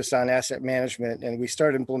focus on asset management, and we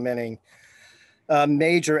started implementing a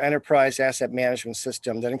major enterprise asset management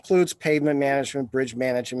system that includes pavement management, bridge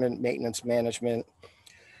management, maintenance management.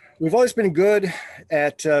 We've always been good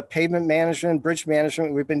at pavement management, bridge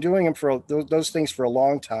management. We've been doing them for those things for a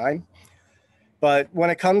long time. But when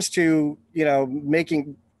it comes to, you know,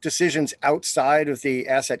 making decisions outside of the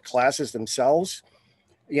asset classes themselves,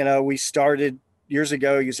 you know, we started years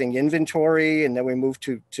ago using inventory, and then we moved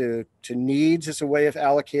to needs as a way of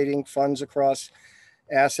allocating funds across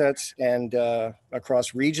assets and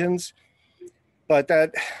across regions. But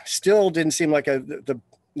that still didn't seem like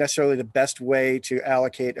necessarily the best way to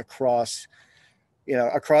allocate across, you know,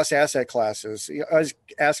 across asset classes. I always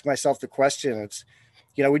ask myself the question, it's,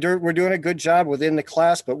 you know, we're doing a good job within the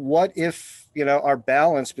class, but what if, you know, our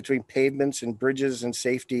balance between pavements and bridges and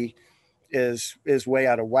safety is way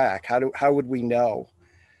out of whack? How would we know?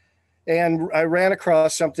 And I ran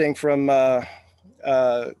across something from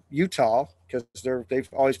Utah, because they've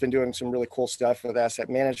always been doing some really cool stuff with asset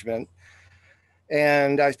management.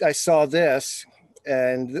 And I saw this,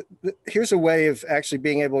 and here's a way of actually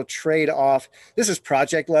being able to trade off. This is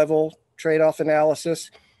project level trade-off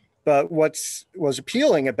analysis, but was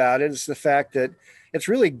appealing about it is the fact that it's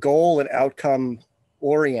really goal and outcome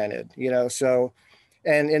oriented, you know, so,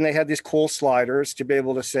 and they had these cool sliders to be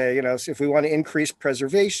able to say, you know, so if we want to increase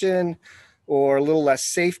preservation or a little less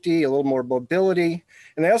safety, a little more mobility.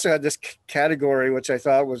 And they also had this category, which I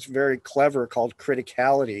thought was very clever, called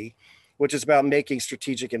criticality, which is about making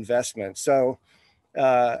strategic investments. So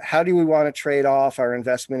how do we want to trade off our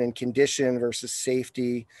investment in condition versus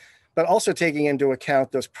safety, but also taking into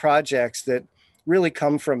account those projects that really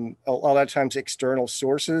come from a lot of times external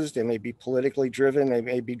sources. They may be politically driven, they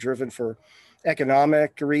may be driven for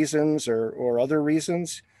economic reasons or other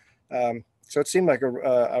reasons. So it seemed like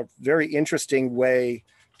a very interesting way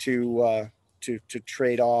to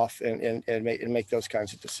trade off and make those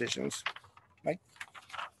kinds of decisions. Right?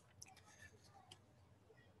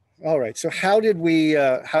 All right. So how did we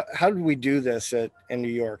do this in New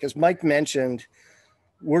York? As Mike mentioned,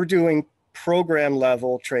 we're doing program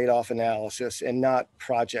level trade-off analysis and not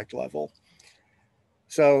project level.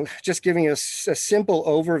 So just giving us a simple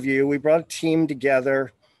overview, we brought a team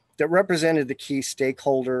together that represented the key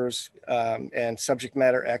stakeholders and subject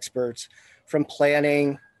matter experts from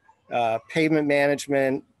planning, pavement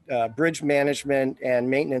management, bridge management, and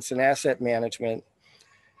maintenance and asset management.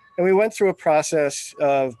 And we went through a process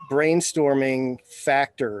of brainstorming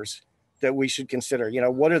factors that we should consider. You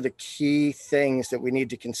know, what are the key things that we need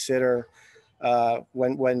to consider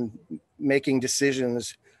when making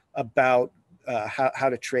decisions about how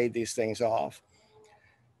to trade these things off.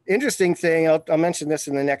 Interesting thing, I'll mention this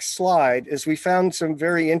in the next slide, is we found some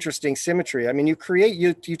very interesting symmetry. I mean, you create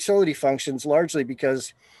utility functions largely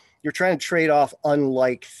because you're trying to trade off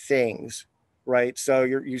unlike things, right? So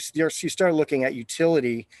you start looking at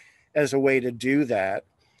utility as a way to do that.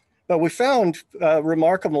 But we found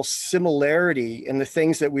remarkable similarity in the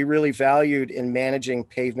things that we really valued in managing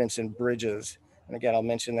pavements and bridges. And again, I'll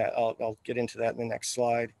mention that, I'll get into that in the next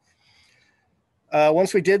slide.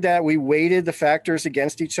 Once we did that, we weighted the factors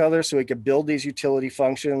against each other so we could build these utility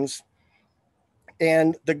functions.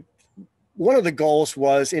 And one of the goals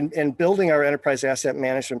was in building our enterprise asset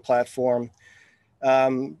management platform,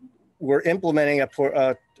 we're implementing a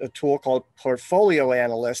tool called Portfolio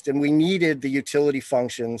Analyst, and we needed the utility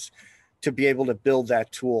functions to be able to build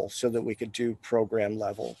that tool so that we could do program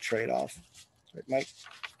level trade-off. Right, Mike?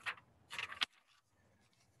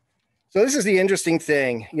 So this is the interesting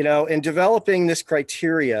thing, you know, in developing this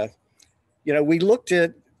criteria, you know, we looked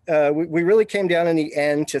at, we really came down in the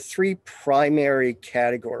end to three primary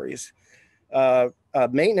categories.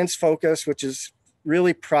 Maintenance focus, which is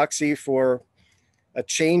really proxy for a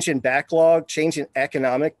change in backlog, change in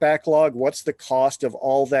economic backlog. What's the cost of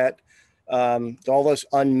all that, all those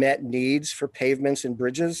unmet needs for pavements and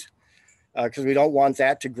bridges? Because we don't want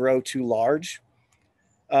that to grow too large.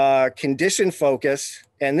 Condition focus,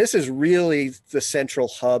 and this is really the central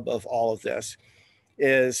hub of all of this,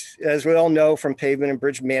 is, as we all know from pavement and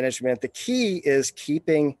bridge management, the key is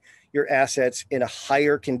keeping your assets in a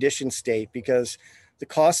higher condition state, because the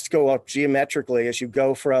costs go up geometrically as you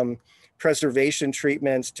go from preservation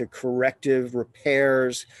treatments to corrective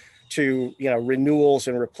repairs to, you know, renewals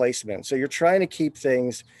and replacements. So you're trying to keep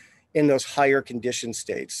things in those higher condition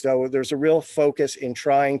states. So there's a real focus in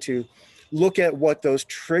trying to look at what those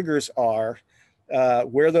triggers are,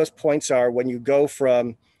 where those points are when you go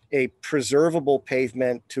from a preservable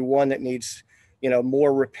pavement to one that needs, you know,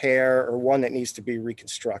 more repair, or one that needs to be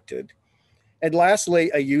reconstructed. And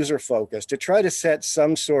lastly, a user focus to try to set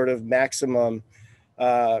some sort of maximum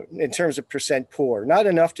in terms of percent poor, not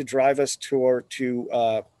enough to drive us to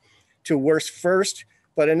worse first,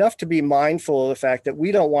 but enough to be mindful of the fact that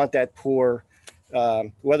we don't want that poor,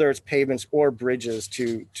 whether it's pavements or bridges,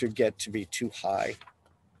 to get to be too high.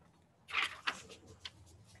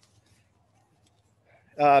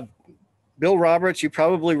 Bill Roberts, you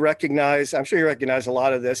probably recognize, I'm sure you recognize a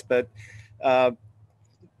lot of this, but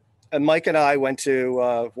Mike and I went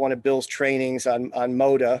to one of Bill's trainings on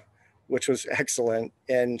MODA, which was excellent.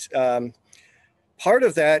 And part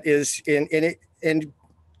of that is in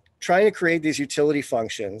trying to create these utility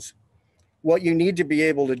functions. What you need to be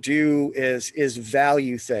able to do is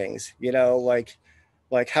value things, you know,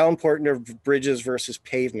 like how important are bridges versus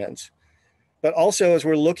pavements. But also, as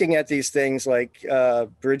we're looking at these things like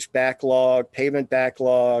bridge backlog, pavement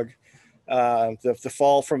backlog, the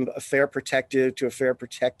fall from a fair protective to a fair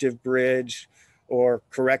protective bridge, or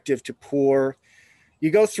corrective to poor,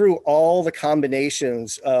 you go through all the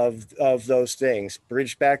combinations of those things: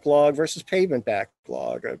 bridge backlog versus pavement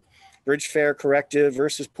backlog, bridge fair corrective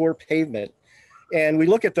versus poor pavement. And we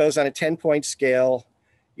look at those on a 10-point scale,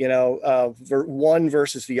 you know, one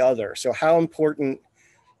versus the other. So how important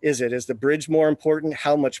is it? Is the bridge more important?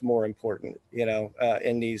 How much more important, you know,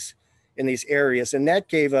 in these areas? And that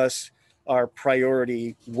gave us our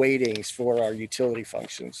priority weightings for our utility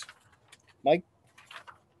functions. Mike?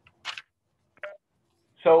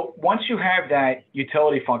 So once you have that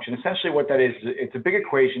utility function, essentially what that is, it's a big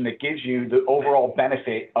equation that gives you the overall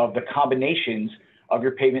benefit of the combinations of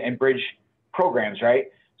your pavement and bridge programs, right?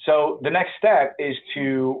 So the next step is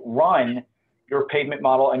to run your pavement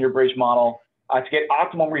model and your bridge model to get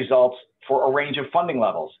optimum results for a range of funding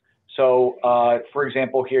levels. So for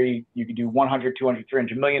example, here you could do 100, 200,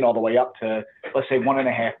 300 million, all the way up to, let's say,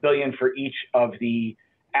 $1.5 billion for each of the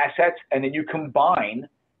assets. And then you combine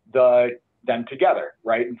them together,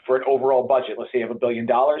 right? For an overall budget, let's say you have $1 billion.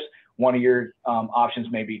 One of your options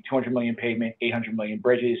may be 200 million pavement, 800 million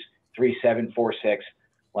bridges, 3, 7, 4, 6,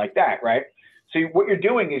 like that, right? So what you're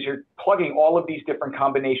doing is you're plugging all of these different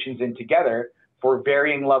combinations in together for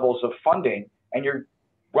varying levels of funding, and you're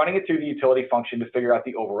running it through the utility function to figure out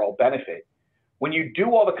the overall benefit. When you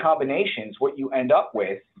do all the combinations, what you end up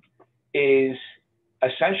with is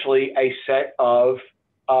essentially a set of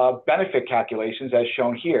benefit calculations as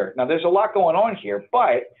shown here. Now, there's a lot going on here,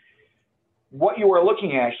 but what you are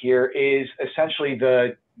looking at here is essentially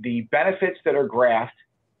the benefits that are graphed.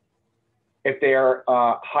 If they are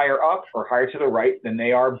higher up or higher to the right, then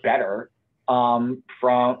they are better than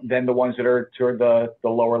the ones that are toward the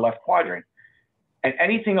lower left quadrant. And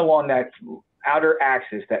anything along that outer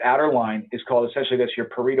axis, that outer line, is called, essentially, that's your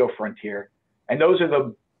Pareto frontier. And those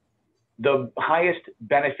are the highest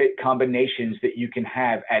benefit combinations that you can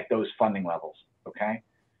have at those funding levels, okay?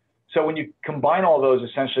 So when you combine all those,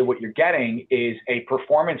 essentially what you're getting is a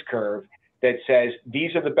performance curve that says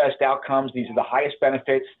these are the best outcomes, these are the highest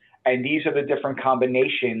benefits, and these are the different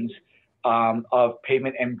combinations of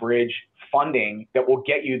pavement and bridge funding that will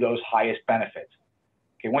get you those highest benefits.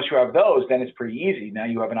 Okay, once you have those, then it's pretty easy. Now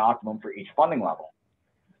you have an optimum for each funding level.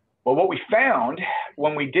 Well, what we found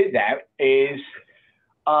when we did that is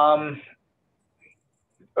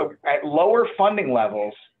at lower funding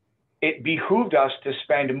levels, it behooved us to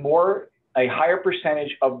spend a higher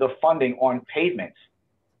percentage of the funding on pavements.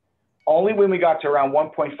 Only when we got to around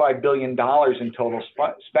 $1.5 billion in total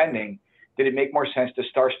spending did it make more sense to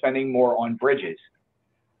start spending more on bridges.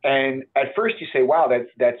 And at first you say, wow,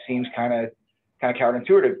 that seems kind of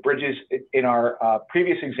counterintuitive. Bridges, in our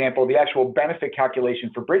previous example, the actual benefit calculation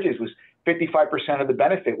for bridges was 55% of the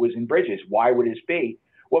benefit was in bridges. Why would this be?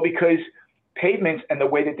 Well, because pavements and the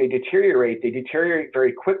way that they deteriorate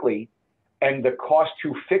very quickly, and the cost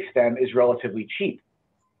to fix them is relatively cheap,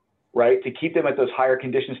 right? To keep them at those higher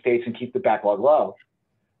condition states and keep the backlog low.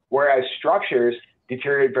 Whereas structures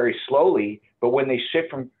deteriorate very slowly, but when they shift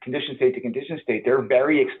from condition state to condition state, they're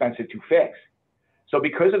very expensive to fix. So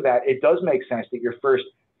because of that, it does make sense that your first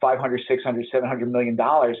 $500, $600, $700 million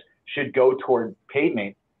should go toward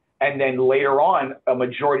pavement. And then later on, a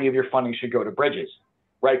majority of your funding should go to bridges,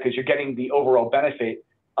 right? Because you're getting the overall benefit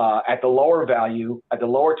at the lower value, at the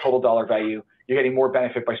lower total dollar value, you're getting more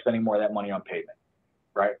benefit by spending more of that money on pavement,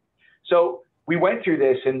 right? So we went through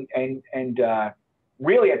this, and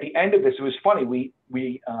really at the end of this, it was funny. We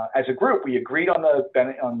as a group, we agreed on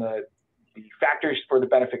the factors for the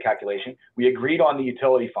benefit calculation. We agreed on the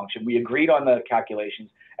utility function. We agreed on the calculations,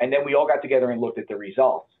 and then we all got together and looked at the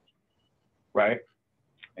results, right?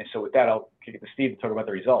 And so with that, I'll kick it to Steve to talk about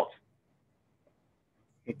the results.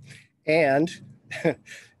 And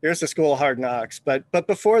here's the school of hard knocks. But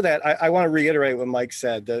before that, I want to reiterate what Mike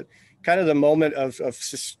said, that kind of the moment of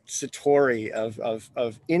satori,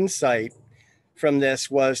 of insight from this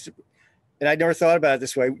was, and I never thought about it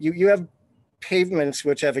this way, you have pavements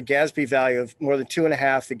which have a GASB value of more than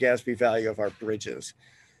 2.5 the GASB value of our bridges,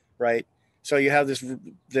 right? So you have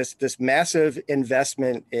this massive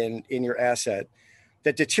investment in your asset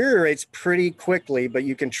that deteriorates pretty quickly, but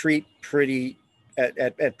you can treat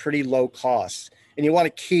at pretty low costs. And you want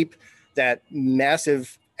to keep that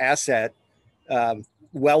massive asset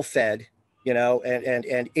well fed, you know,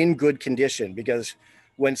 and in good condition, because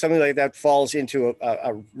when something like that falls into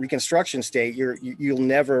a reconstruction state, you'll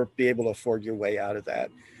never be able to afford your way out of that.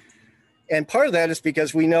 And part of that is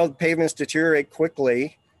because we know pavements deteriorate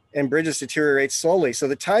quickly and bridges deteriorate slowly. So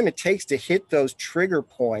the time it takes to hit those trigger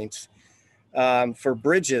points for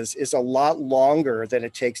bridges is a lot longer than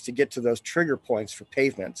it takes to get to those trigger points for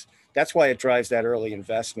pavements. That's why it drives that early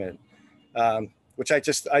investment, which I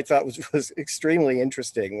thought was extremely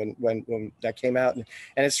interesting when that came out, and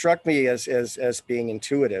it struck me as being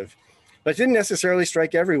intuitive, but it didn't necessarily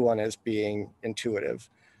strike everyone as being intuitive.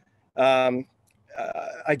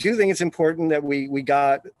 I do think it's important that we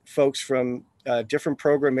got folks from different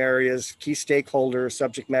program areas, key stakeholders,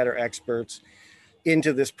 subject matter experts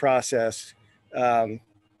into this process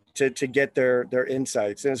to get their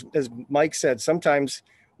insights. And as Mike said, sometimes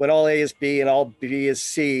when all A is B and all B is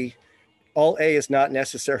C, all A is not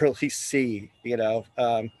necessarily C, you know.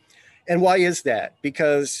 And why is that?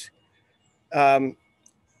 Because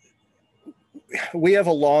we have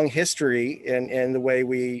a long history in the way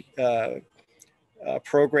we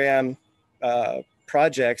program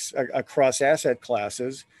projects across asset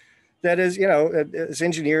classes. That is, you know, as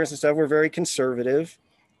engineers and stuff, we're very conservative,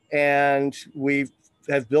 and we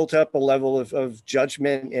have built up a level of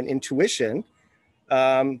judgment and intuition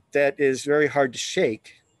that is very hard to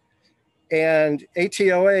shake. And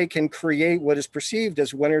ATOA can create what is perceived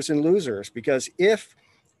as winners and losers, because if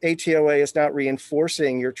ATOA is not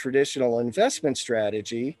reinforcing your traditional investment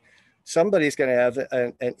strategy, somebody's going to have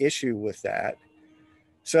an issue with that.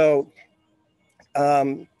 So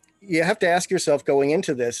you have to ask yourself going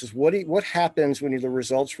into this is what happens when the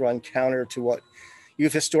results run counter to what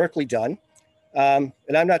you've historically done. And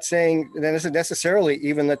I'm not saying that isn't necessarily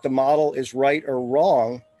even that the model is right or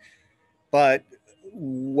wrong, but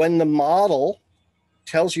when the model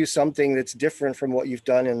tells you something that's different from what you've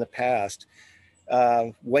done in the past,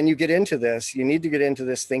 when you get into this, you need to get into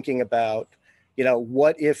this thinking about, you know,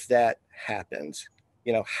 what if that happens?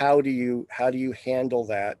 You know, how do you handle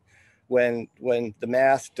that when the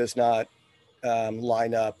math does not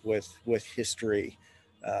line up with history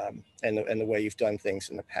and the way you've done things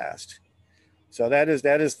in the past? So that is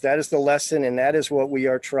the lesson, and that is what we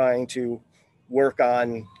are trying to work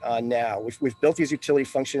on now. We've built these utility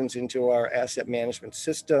functions into our asset management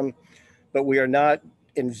system, but we are not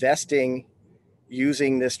investing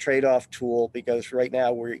using this trade-off tool because right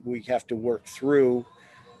now we have to work through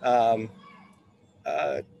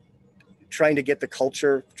trying to get the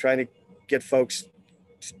culture, trying to get folks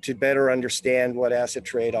to better understand what asset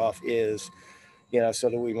trade-off is, you know, so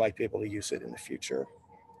that we might be able to use it in the future.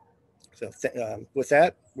 So with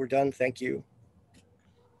that, we're done. Thank you.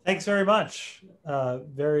 Thanks very much.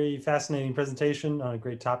 Very fascinating presentation on a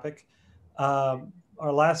great topic. Our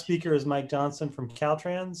last speaker is Mike Johnson from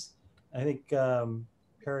Caltrans. I think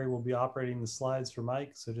Perry will be operating the slides for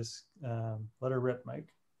Mike, so just let her rip,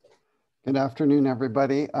 Mike. Good afternoon,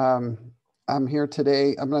 everybody. I'm here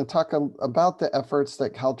today. I'm going to talk about the efforts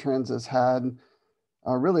that Caltrans has had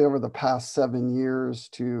really over the past 7 years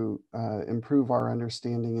to improve our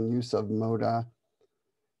understanding and use of MODA.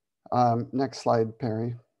 Next slide,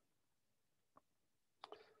 Perry.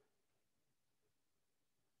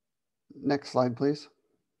 Next slide, please.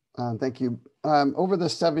 Thank you. Over the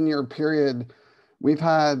 7-year period, we've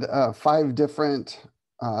had 5 different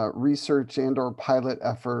research and/or pilot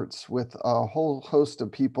efforts with a whole host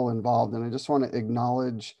of people involved. And I just want to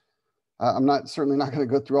acknowledge, I'm certainly not going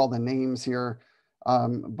to go through all the names here,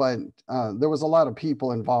 but there was a lot of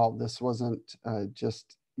people involved. This wasn't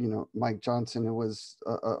just, you know, Mike Johnson. It was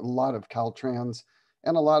a lot of Caltrans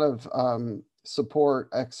and a lot of support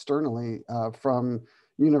externally from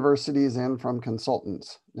universities and from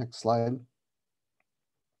consultants. Next slide.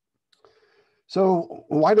 So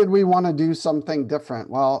why did we want to do something different?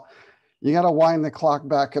 Well, you got to wind the clock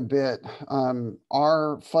back a bit.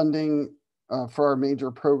 Our funding for our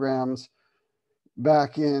major programs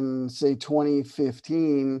back in, say,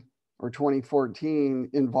 2015 or 2014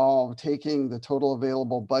 involved taking the total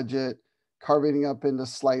available budget, carving it up into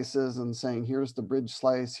slices and saying, here's the bridge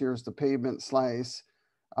slice, here's the pavement slice.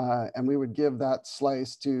 And we would give that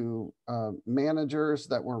slice to managers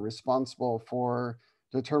that were responsible for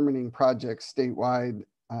determining projects statewide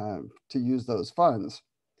to use those funds.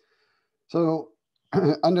 So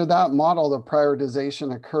under that model, the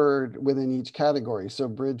prioritization occurred within each category. So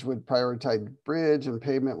bridge would prioritize bridge and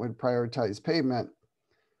pavement would prioritize pavement.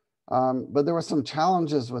 But there were some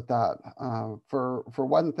challenges with that. For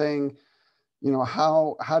one thing, you know,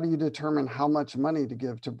 how do you determine how much money to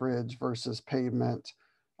give to bridge versus pavement?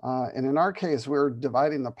 And in our case, we're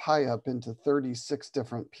dividing the pie up into 36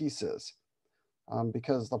 different pieces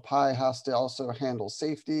because the pie has to also handle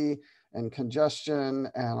safety and congestion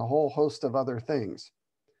and a whole host of other things.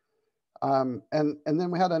 And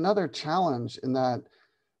then we had another challenge in that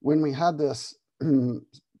when we had this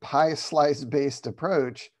pie slice based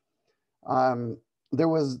approach, there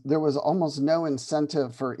was almost no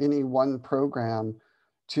incentive for any one program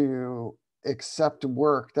to accept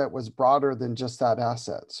work that was broader than just that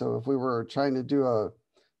asset. So if we were trying to do a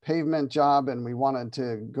pavement job and we wanted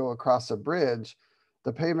to go across a bridge,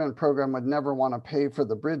 the pavement program would never want to pay for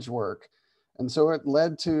the bridge work. And so it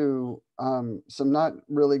led to some not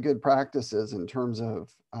really good practices in terms of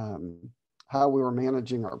how we were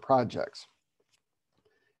managing our projects.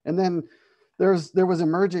 And then there was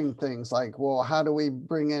emerging things like, well, how do we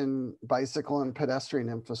bring in bicycle and pedestrian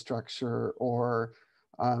infrastructure or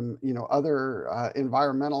you know, other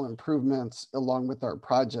environmental improvements along with our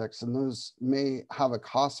projects, and those may have a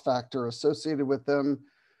cost factor associated with them.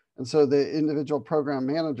 And so the individual program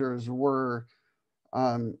managers were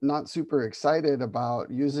not super excited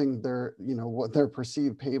about using their, you know, what their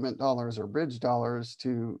perceived payment dollars or bridge dollars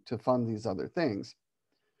to fund these other things.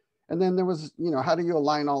 And then there was, you know, how do you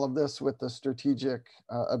align all of this with the strategic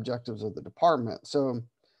objectives of the department? So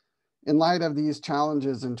in light of these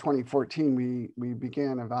challenges in 2014, we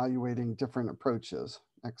began evaluating different approaches.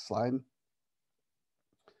 Next slide.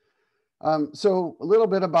 So a little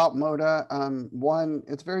bit about MODA. One,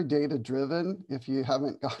 it's very data driven, if you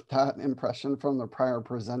haven't got that impression from the prior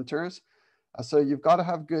presenters. So you've got to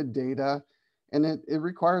have good data, and it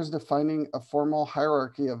requires defining a formal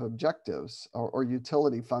hierarchy of objectives or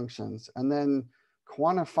utility functions, and then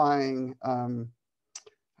quantifying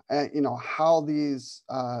you know, how these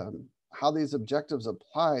objectives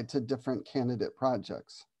apply to different candidate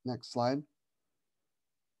projects. Next slide.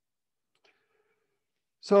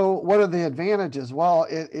 So what are the advantages? Well,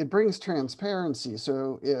 it brings transparency.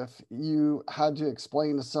 So if you had to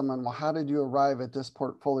explain to someone, well, how did you arrive at this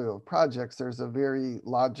portfolio of projects? There's a very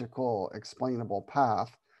logical, explainable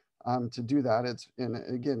path to do that. And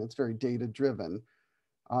again, it's very data driven.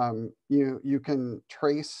 You can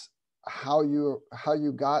trace how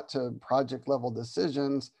you got to project level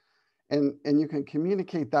decisions, and you can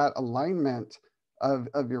communicate that alignment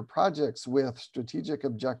of your projects with strategic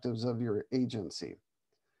objectives of your agency.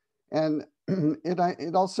 And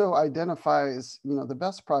it also identifies, you know, the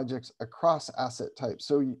best projects across asset types.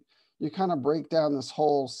 So you kind of break down this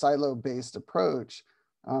whole silo-based approach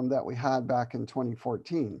that we had back in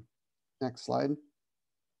 2014. Next slide.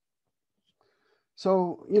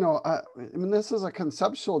 So, you know, I mean, this is a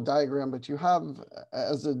conceptual diagram, but you have,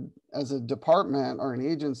 as a department or an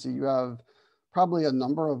agency, you have probably a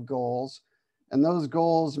number of goals, and those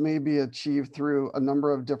goals may be achieved through a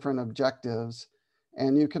number of different objectives.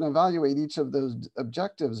 And you can evaluate each of those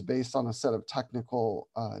objectives based on a set of technical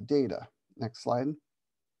data. Next slide.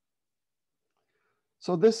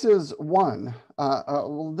 So this is one.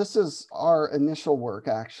 Well, this is our initial work,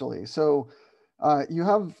 actually. So you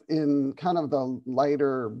have in kind of the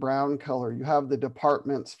lighter brown color, you have the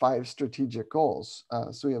department's 5 strategic goals.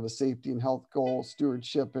 So we have a safety and health goal,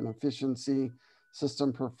 stewardship and efficiency,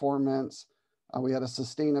 system performance. We had a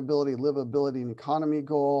sustainability, livability, and economy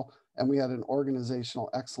goal, and we had an organizational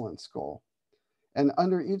excellence goal. And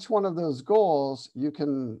under each one of those goals, you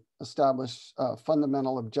can establish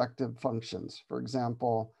fundamental objective functions. For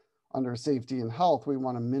example, under safety and health, we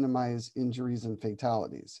want to minimize injuries and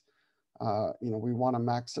fatalities. You know, we want to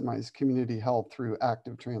maximize community health through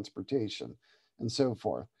active transportation and so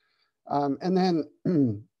forth. And then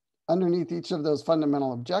underneath each of those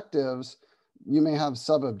fundamental objectives, you may have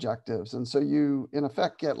sub-objectives. And so you, in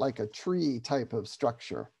effect, get like a tree type of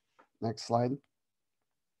structure. Next slide.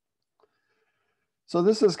 So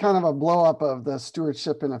this is kind of a blow up of the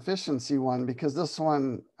stewardship and efficiency one, because this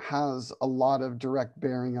one has a lot of direct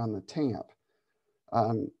bearing on the TAMP.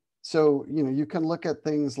 So, you know, you can look at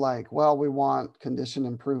things like, well, we want condition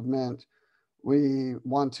improvement. We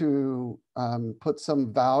want to put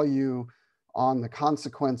some value on the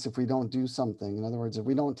consequence if we don't do something. In other words, if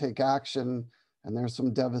we don't take action and there's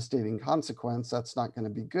some devastating consequence, that's not going to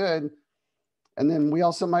be good. And then we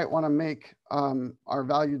also might want to make our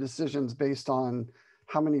value decisions based on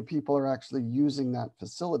how many people are actually using that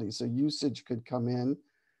facility. So usage could come in,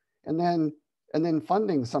 and then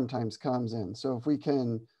funding sometimes comes in. So if we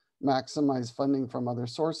can maximize funding from other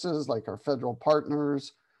sources like our federal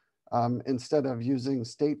partners, instead of using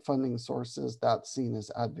state funding sources, that's seen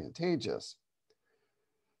as advantageous.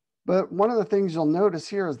 But one of the things you'll notice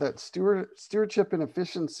here is that stewardship and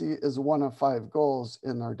efficiency is one of 5 goals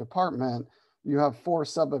in our department. You have 4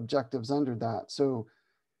 sub-objectives under that. So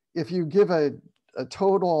if you give a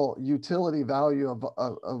total utility value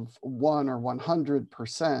of 1 or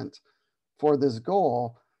 100% for this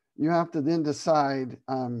goal, you have to then decide,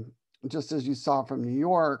 just as you saw from New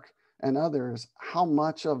York and others, how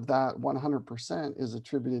much of that 100% is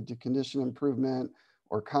attributed to condition improvement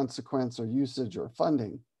or consequence or usage or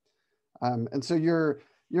funding. And so you're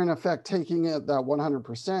in effect taking it, that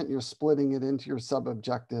 100%, you're splitting it into your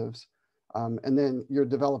sub-objectives, and then you're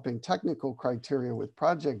developing technical criteria with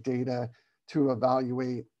project data to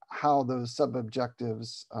evaluate how those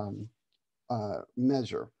sub-objectives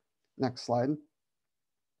measure. Next slide.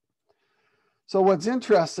 So what's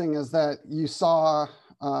interesting is that you saw,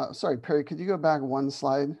 sorry, Perry, could you go back 1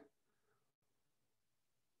 slide?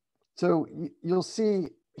 So you'll see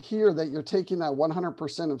here that you're taking that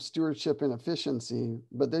 100% of stewardship and efficiency,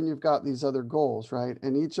 but then you've got these other goals, right?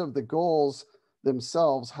 And each of the goals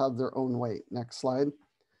themselves have their own weight. Next slide.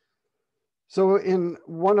 So in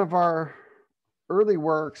one of our early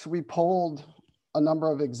works, we polled a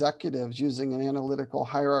number of executives using an analytical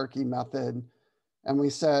hierarchy method. And we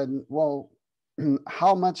said, well,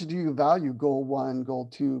 how much do you value goal 1, goal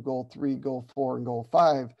 2, goal 3, goal 4, and goal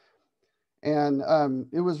 5? And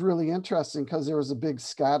it was really interesting because there was a big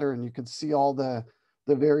scatter and you could see all the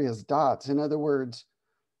various dots. In other words,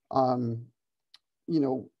 you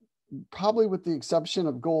know, probably with the exception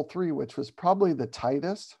of goal 3, which was probably the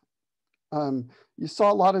tightest, you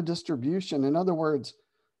saw a lot of distribution. In other words,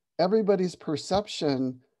 everybody's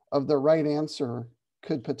perception of the right answer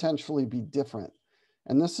could potentially be different.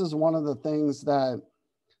 And this is one of the things that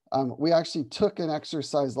we actually took an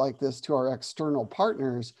exercise like this to our external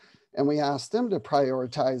partners, and we asked them to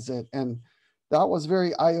prioritize it. And that was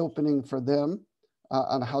very eye-opening for them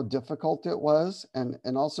on how difficult it was, and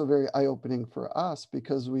also very eye-opening for us,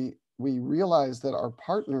 because we realized that our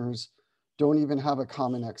partners don't even have a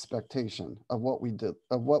common expectation of what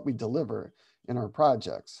we deliver in our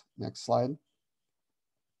projects. Next slide.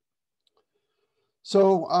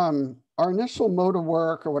 So our initial MODA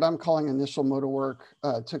work, or what I'm calling initial MODA work,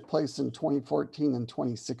 took place in 2014 and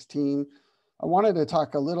 2016. I wanted to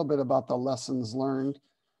talk a little bit about the lessons learned.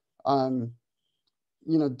 You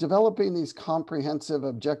know, developing these comprehensive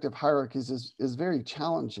objective hierarchies is very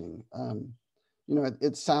challenging. You know,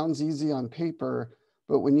 it sounds easy on paper,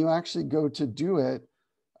 but when you actually go to do it,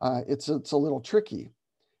 it's a little tricky.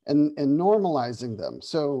 And normalizing them.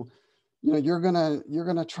 So, you know, you're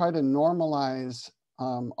gonna try to normalize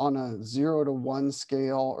on a 0 to 1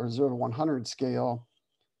 scale or 0 to 100 scale.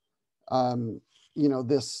 You know,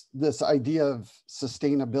 this idea of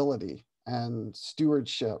sustainability and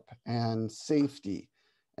stewardship and safety,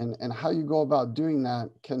 and how you go about doing that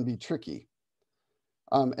can be tricky.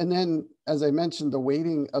 And then, as I mentioned, the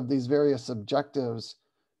weighting of these various objectives,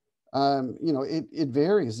 you know, it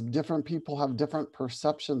varies. Different people have different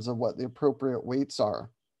perceptions of what the appropriate weights are.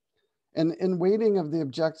 And weighting of the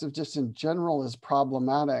objective just in general is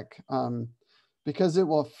problematic because it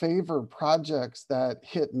will favor projects that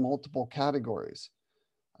hit multiple categories.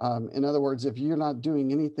 In other words, if you're not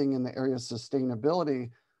doing anything in the area of sustainability,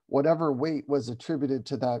 whatever weight was attributed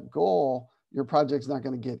to that goal, your project's not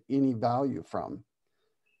going to get any value from.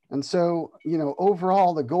 And so, you know,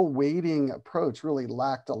 overall, the goal weighting approach really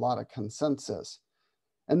lacked a lot of consensus.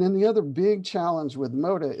 And then the other big challenge with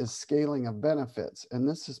MODA is scaling of benefits. And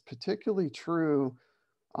this is particularly true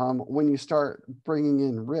when you start bringing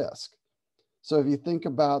in risk. So if you think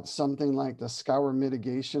about something like the scour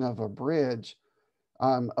mitigation of a bridge,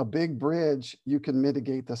 a big bridge you can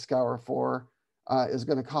mitigate the scour for is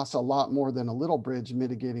going to cost a lot more than a little bridge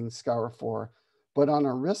mitigating scour for. But on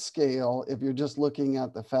a risk scale, if you're just looking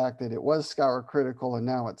at the fact that it was scour critical and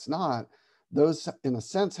now it's not, those in a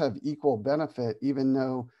sense have equal benefit, even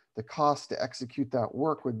though the cost to execute that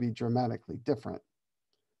work would be dramatically different.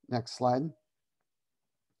 Next slide.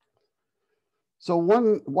 So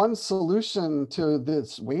one solution to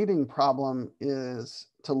this weighting problem is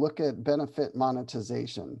to look at benefit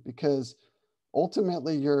monetization, because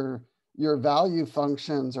ultimately your value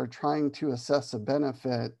functions are trying to assess a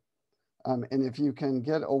benefit. And if you can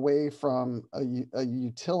get away from a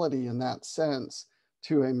utility in that sense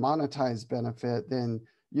to a monetized benefit, then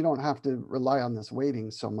you don't have to rely on this weighting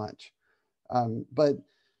so much.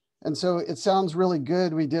 And so it sounds really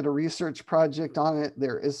good. We did a research project on it.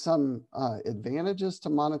 There is some advantages to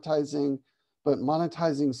monetizing, but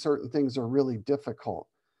monetizing certain things are really difficult.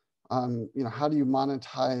 You know, how do you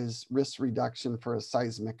monetize risk reduction for a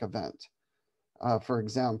seismic event, for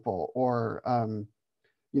example? Or,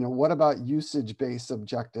 you know, what about usage-based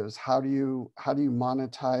objectives? How do you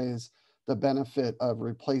monetize the benefit of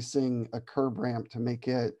replacing a curb ramp to make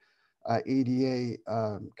it ADA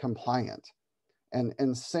compliant?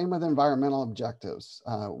 And same with environmental objectives.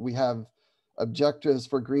 We have objectives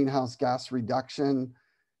for greenhouse gas reduction.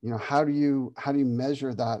 You know, how do you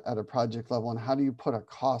measure that at a project level, and how do you put a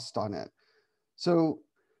cost on it? So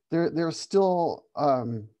there's still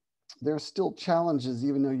challenges,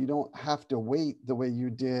 even though you don't have to weight the way you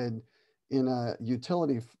did in a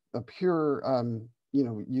pure you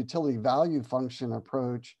know, utility value function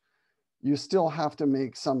approach. You still have to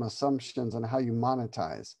make some assumptions on how you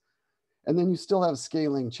monetize. And then you still have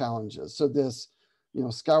scaling challenges. So this, you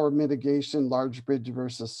know, scour mitigation, large bridge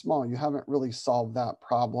versus small, you haven't really solved that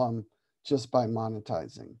problem just by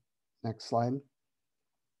monetizing. Next slide.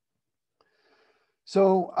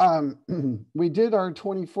 So we did our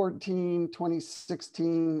 2014,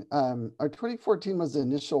 2016, our 2014 was the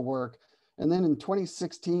initial work. And then in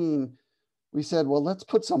 2016, we said, well, let's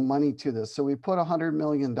put some money to this. So we put $100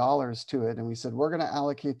 million to it. And we said, we're gonna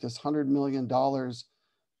allocate this $100 million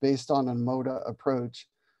based on a MODA approach.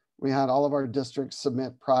 We had all of our districts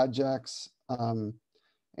submit projects, and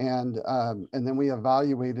then we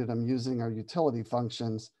evaluated them using our utility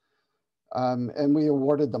functions, and we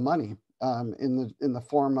awarded the money in the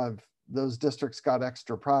form of those districts got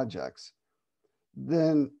extra projects.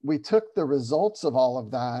 Then we took the results of all of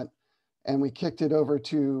that and we kicked it over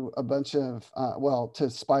to a bunch of, well, to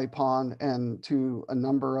Spy Pond and to a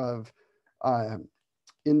number of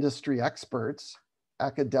industry experts,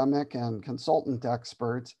 academic and consultant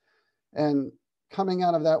experts. And coming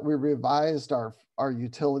out of that, we revised our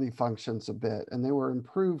utility functions a bit, and they were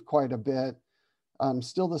improved quite a bit.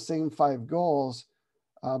 Still the same 5 goals,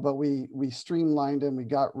 but we streamlined them. We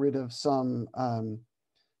got rid of some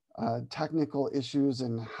technical issues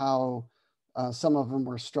and how some of them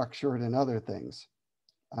were structured and other things.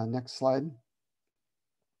 Next slide.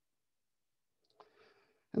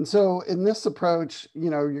 And so in this approach, you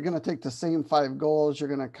know, you're going to take the same 5 goals, you're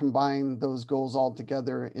going to combine those goals all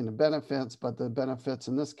together into benefits, but the benefits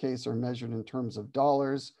in this case are measured in terms of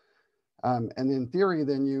dollars. And in theory,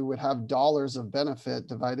 then you would have dollars of benefit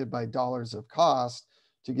divided by dollars of cost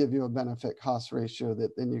to give you a benefit cost ratio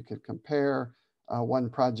that then you could compare one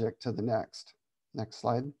project to the next. Next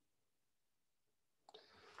slide.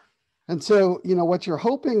 And so, you know, what you're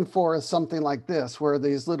hoping for is something like this, where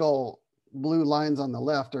these little blue lines on the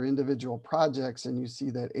left are individual projects, and you see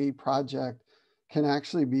that a project can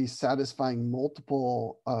actually be satisfying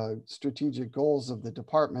multiple strategic goals of the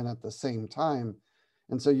department at the same time.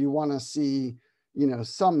 And so you want to see, you know,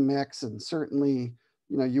 some mix, and certainly,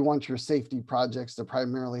 you know, you want your safety projects to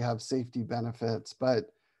primarily have safety benefits, but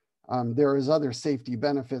there is other safety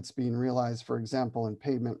benefits being realized, for example, in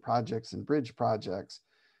pavement projects and bridge projects.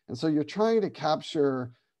 And so you're trying to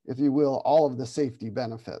capture, if you will, all of the safety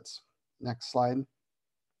benefits. Next slide.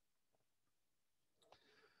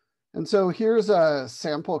 And so here's a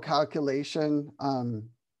sample calculation.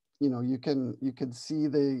 You know, you can see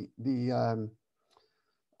the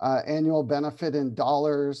annual benefit in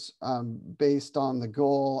dollars based on the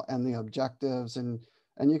goal and the objectives, and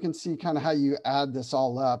you can see kind of how you add this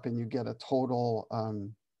all up and you get a total,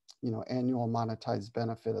 you know, annual monetized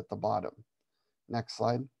benefit at the bottom. Next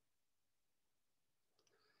slide.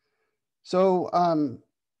 So,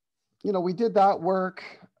 you know, we did that work,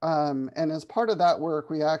 and as part of that work,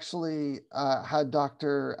 we actually had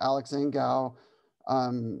Dr. Alex Engau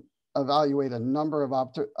evaluate a number of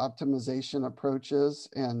optimization approaches,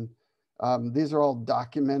 and these are all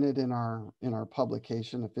documented in our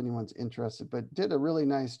publication if anyone's interested, but did a really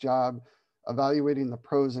nice job evaluating the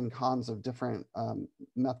pros and cons of different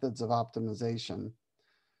methods of optimization.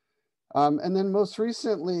 And then most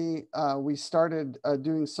recently, we started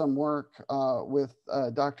doing some work with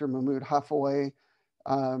Dr. Mahmoud Haffaway,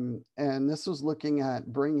 and this was looking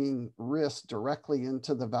at bringing risk directly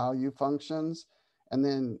into the value functions, and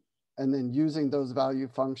then and then using those value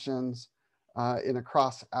functions in a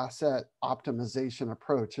cross-asset optimization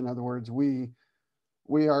approach. In other words, we're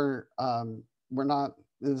not,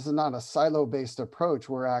 this is not a silo-based approach.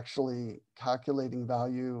 We're actually calculating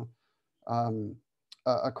value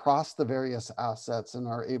across the various assets and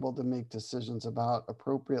are able to make decisions about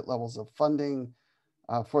appropriate levels of funding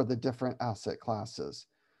for the different asset classes.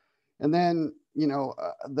 And then, you know,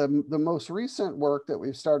 the most recent work that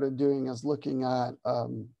we've started doing is looking at a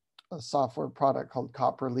software product called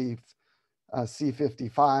Copperleaf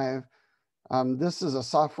C55. This is a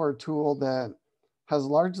software tool that has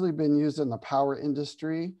largely been used in the power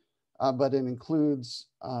industry, but it includes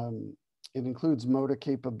MODA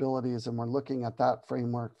capabilities, and we're looking at that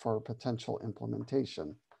framework for potential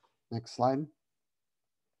implementation. Next slide.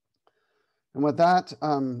 And with that,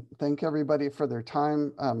 thank everybody for their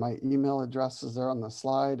time. My email address is there on the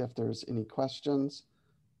slide if there's any questions.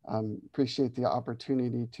 Appreciate the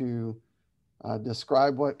opportunity to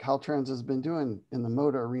describe what Caltrans has been doing in the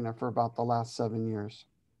MODA arena for about the last 7 years.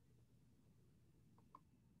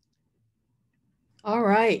 All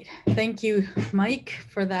right. Thank you, Mike,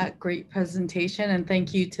 for that great presentation. And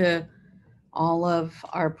thank you to all of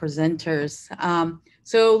our presenters.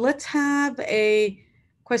 So let's have a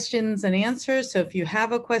questions and answers. So if you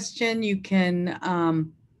have a question, you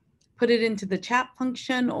can put it into the chat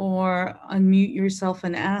function or unmute yourself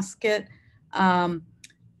and ask it.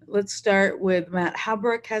 Let's start with Matt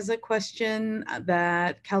Habrick has a question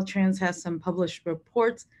that Caltrans has some published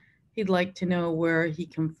reports. He'd like to know where he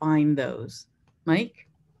can find those. Mike?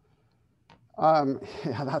 Yeah,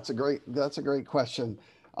 that's a great question.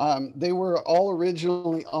 They were all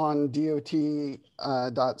originally on dot.ca.gov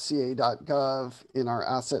in our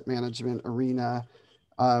asset management arena.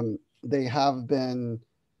 They have been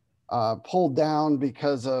pulled down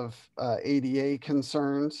because of ADA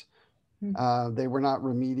concerns. They were not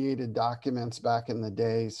remediated documents back in the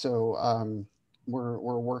day. So we're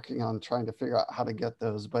working on trying to figure out how to get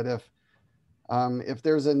those. But if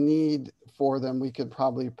there's a need for them, we could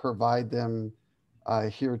probably provide them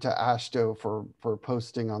here to AASHTO for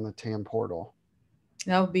posting on the TAM portal.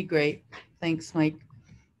 That would be great. Thanks, Mike.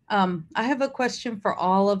 I have a question for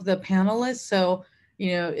all of the panelists. So,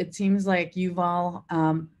 you know, it seems like you've all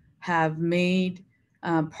have made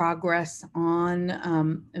progress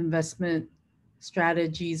on investment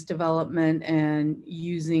strategies development and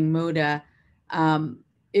using MODA.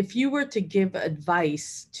 If you were to give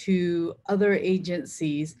advice to other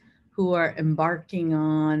agencies who are embarking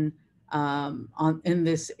on in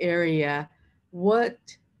this area, what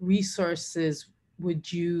resources would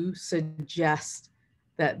you suggest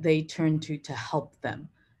that they turn to help them?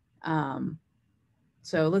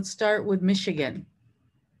 So let's start with Michigan.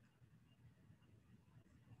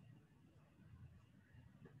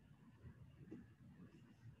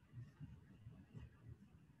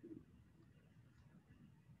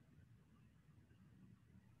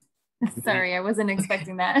 Sorry, I wasn't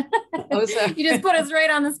expecting that. Oh, sorry. You just put us right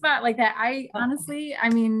on the spot like that. Honestly, I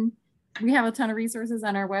mean, we have a ton of resources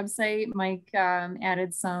on our website. Mike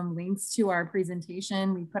added some links to our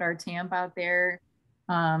presentation. We put our TAMP out there.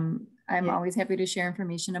 I'm always happy to share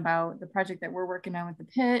information about the project that we're working on with the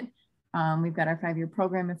pit. We've got our 5-year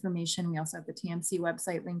program information. We also have the TAMC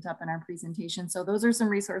website linked up in our presentation. So those are some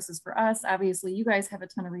resources for us. Obviously, you guys have a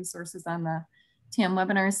ton of resources on the TAM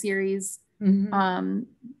webinar series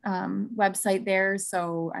website there.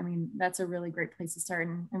 So, I mean, that's a really great place to start,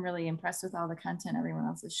 and I'm really impressed with all the content everyone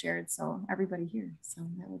else has shared. So everybody here. So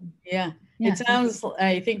that would, yeah. It sounds,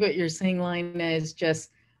 I think what you're saying, Lina, is just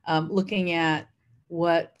looking at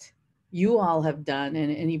what you all have done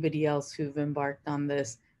and anybody else who've embarked on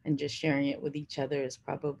this and just sharing it with each other is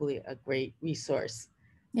probably a great resource.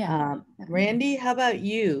 Yeah. Randy, how about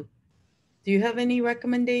you? Do you have any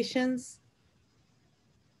recommendations?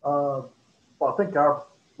 Well, I think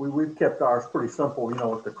we've kept ours pretty simple, you know,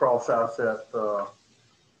 with the cross-asset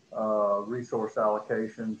resource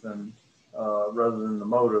allocations, and rather than the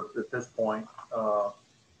MODA at this point.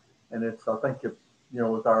 And it's, I think, if, you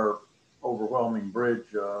know, with our overwhelming bridge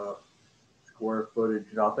square footage,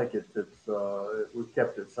 you know, I think we've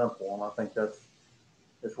kept it simple, and I think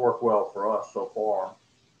it's worked well for us so far.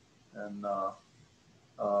 And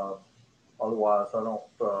otherwise, I don't.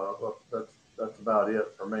 That's about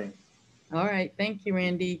it for me. All right, thank you,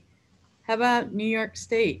 Randy. How about New York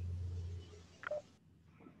State?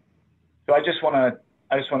 So I just want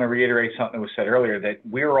to reiterate something that was said earlier, that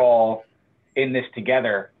we're all in this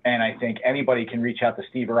together, and I think anybody can reach out to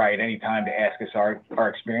Steve or I at any time to ask us our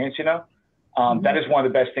experience. You know, that is one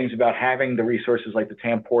of the best things about having the resources like the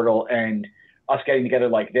TAM portal and us getting together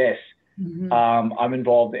like this. I'm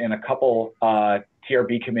involved in a couple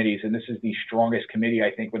TRB committees, and this is the strongest committee,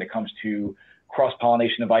 I think, when it comes to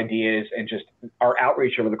cross-pollination of ideas and just our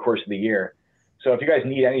outreach over the course of the year. So if you guys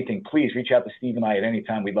need anything, please reach out to Steve and I at any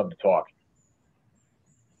time. We'd love to talk.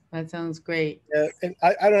 That sounds great. And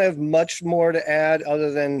I don't have much more to add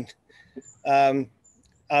other than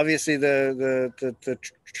obviously the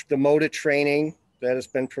MODA training that has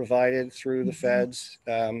been provided through the feds.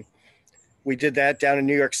 We did that down in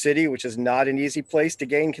New York City, which is not an easy place to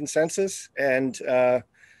gain consensus, and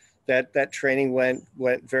that training went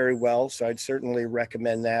very well. So I'd certainly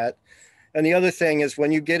recommend that. And the other thing is,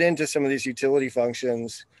 when you get into some of these utility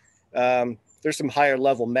functions, there's some higher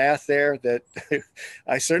level math there that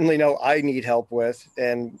I certainly know I need help with,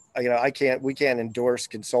 and we can't endorse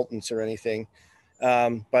consultants or anything,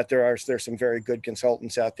 but there's some very good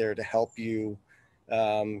consultants out there to help you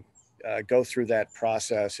go through that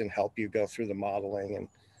process and help you go through the modeling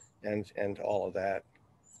and all of that.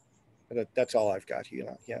 But that's all I've got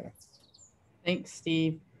here. Yeah. Thanks,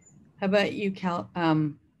 Steve. How about you,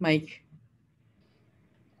 Mike?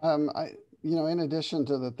 In addition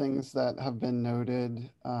to the things that have been noted,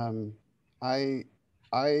 I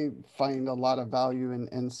find a lot of value in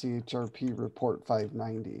NCHRP report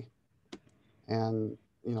 590. And,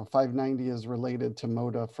 590 is related to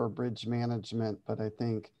MODA for bridge management, but I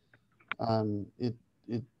think it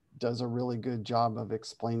does a really good job of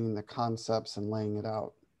explaining the concepts and laying it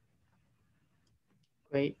out.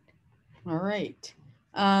 Great. All right.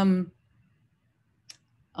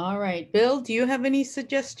 All right, Bill, do you have any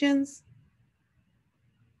suggestions?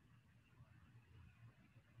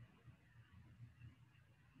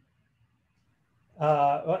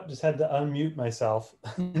 Just had to unmute myself.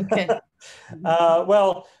 Okay.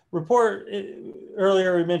 Well,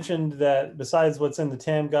 earlier we mentioned that besides what's in the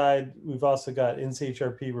TAM guide, we've also got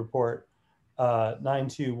NCHRP report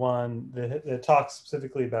 921 that talks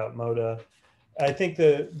specifically about MODA. I think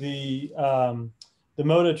the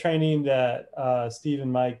MODA training that Steve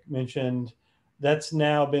and Mike mentioned, that's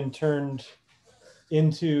now been turned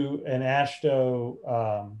into an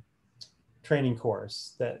AASHTO training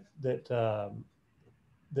course that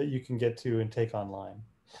you can get to and take online.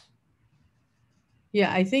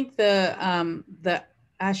 Yeah, I think the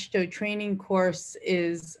AASHTO training course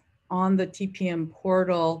is on the TPM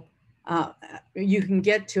portal. You can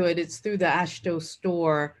get to it. It's through the AASHTO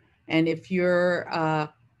store. And if you're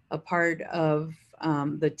a part of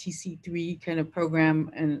the TC3 kind of program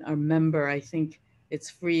and a member, I think it's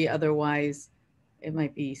free. Otherwise, it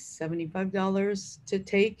might be $75 to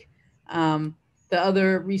take. The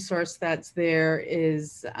other resource that's there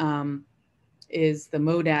is the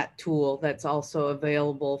MODA tool that's also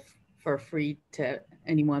available for free to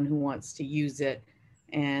anyone who wants to use it.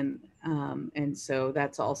 And so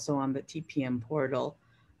that's also on the TPM portal.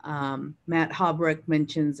 Matt Hobrook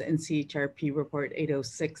mentions NCHRP report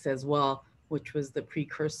 806 as well, which was the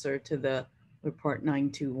precursor to the report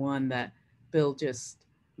 921 that Bill just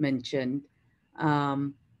mentioned.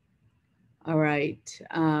 All right.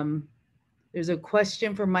 There's a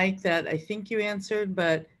question for Mike that I think you answered,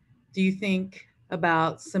 but do you think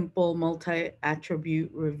about simple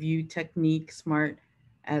multi-attribute review technique, SMART,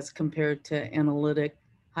 as compared to analytic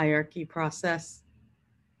hierarchy process?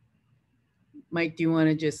 Mike, do you want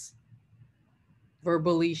to just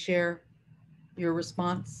verbally share your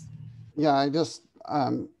response? Yeah, I just,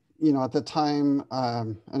 at the time,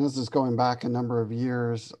 and this is going back a number of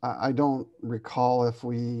years, I don't recall if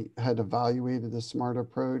we had evaluated the SMART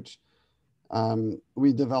approach.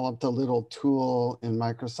 We developed a little tool in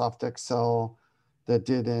Microsoft Excel that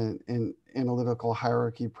did an analytical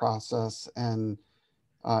hierarchy process, and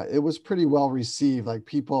it was pretty well received. Like,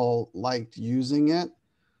 people liked using it.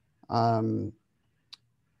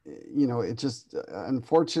 It just,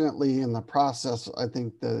 unfortunately, in the process, I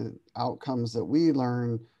think the outcomes that we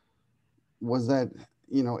learned was that,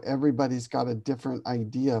 everybody's got a different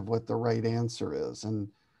idea of what the right answer is. And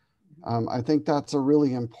I think that's a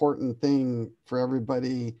really important thing for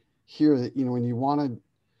everybody here, that, when you want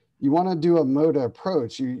to do a MODA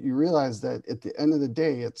approach, you realize that at the end of the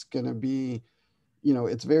day, it's going to be,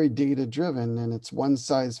 it's very data driven and it's one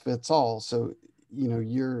size fits all. So,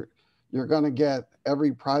 you're going to get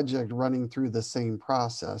every project running through the same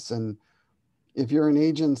process. And if you're an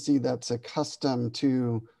agency that's accustomed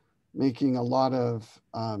to making a lot of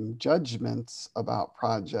judgments about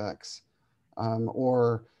projects,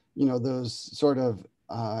 or those sort of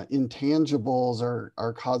intangibles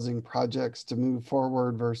are causing projects to move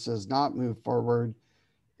forward versus not move forward,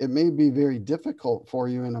 it may be very difficult for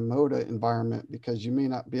you in a MODA environment, because you may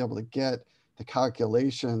not be able to get the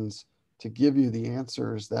calculations to give you the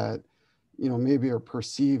answers that maybe are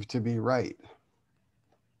perceived to be right.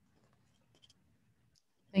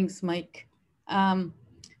 Thanks, Mike.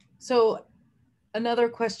 So another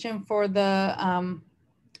question for the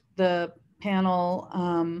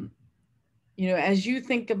panel, as you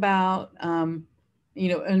think about,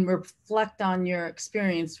 and reflect on your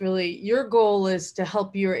experience, really, your goal is to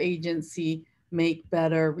help your agency make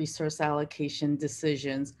better resource allocation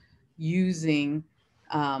decisions using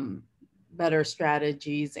better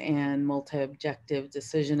strategies and multi-objective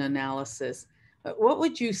decision analysis. What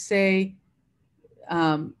would you say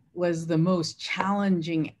was the most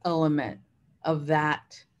challenging element of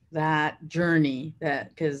that journey?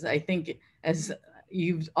 Because I think, as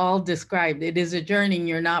you've all described, it is a journey and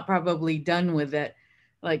you're not probably done with it.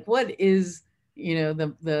 Like, what is,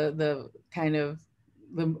 the kind of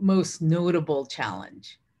the most notable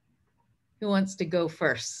challenge? Who wants to go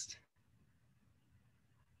first?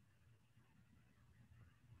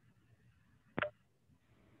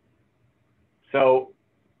 So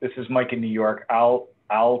this is Mike in New York. I'll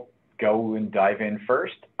go and dive in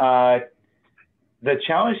first. The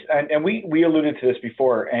challenge, and we alluded to this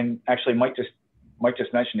before, and actually Mike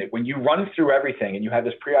just mentioned it. When you run through everything and you have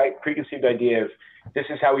this preconceived idea of this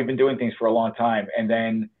is how we've been doing things for a long time, and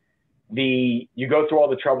then you go through all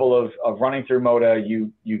the trouble of running through MODA,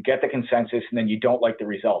 you get the consensus, and then you don't like the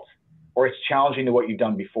results, or it's challenging to what you've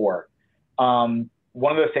done before. One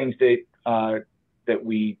of the things that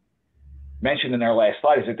we mentioned in our last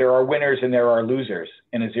slide is that there are winners and there are losers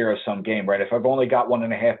in a zero-sum game, right? If I've only got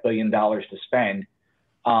 $1.5 billion to spend,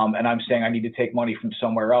 and I'm saying I need to take money from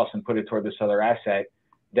somewhere else and put it toward this other asset,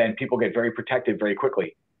 then people get very protective very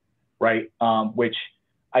quickly, right? Which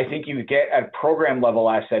I think you get at program level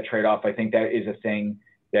asset trade-off. I think that is a thing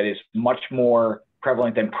that is much more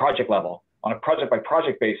prevalent than project level. On a project by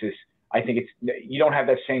project basis, I think you don't have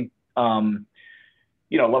that same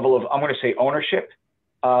level of, I'm going to say, ownership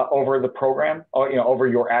over the program, or, over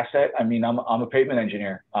your asset. I mean, I'm a pavement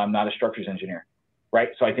engineer. I'm not a structures engineer, right?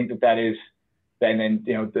 So I think that is, and then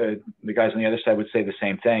the guys on the other side would say the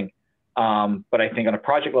same thing. But I think on a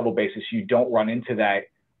project level basis, you don't run into that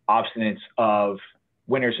obstinance of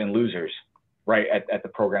winners and losers, right, at the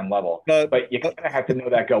program level. But you kind of have to know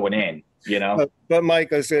that going in, But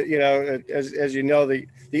Mike, as you know,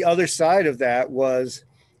 the other side of that was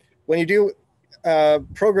when you do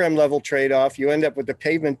program level trade-off, you end up with the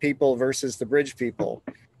pavement people versus the bridge people,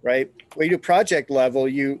 right? When you do project level,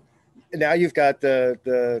 now you've got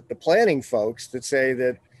the planning folks that say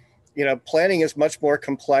that, planning is much more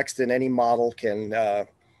complex than any model can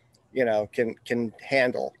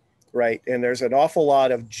handle, right? And there's an awful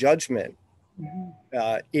lot of judgment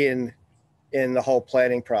in the whole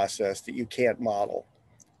planning process that you can't model.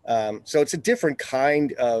 So it's a different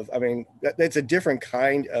kind of, it's a different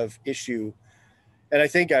kind of issue. And I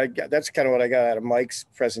think that's kind of what I got out of Mike's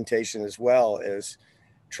presentation as well, is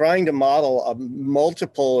trying to model a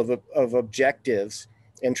multiple of objectives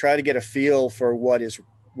and try to get a feel for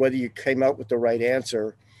whether you came out with the right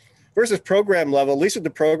answer versus program level. At least at the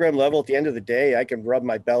program level, at the end of the day, I can rub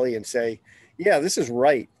my belly and say, yeah, this is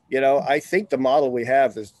right. I think the model we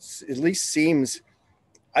have is, at least seems,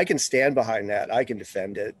 I can stand behind that. I can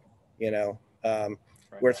defend it,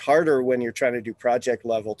 where it's harder when you're trying to do project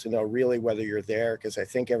level to know really whether you're there, because I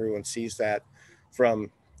think everyone sees that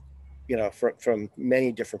from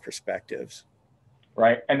many different perspectives.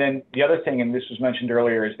 Right. And then the other thing, and this was mentioned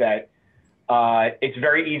earlier, is that it's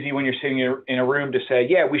very easy when you're sitting in a room to say,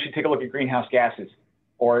 yeah, we should take a look at greenhouse gases,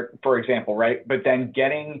 or for example, right? But then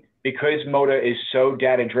because MODA is so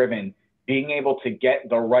data driven, being able to get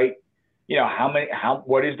the right,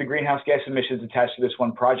 what is the greenhouse gas emissions attached to this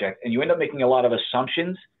one project? And you end up making a lot of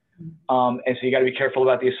assumptions. And so you got to be careful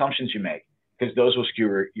about the assumptions you make, because those will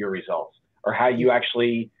skew your results, or how you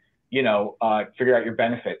actually, figure out your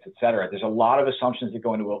benefits, et cetera. There's a lot of assumptions that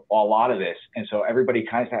go into a lot of this. And so everybody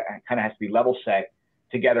kind of has to be level set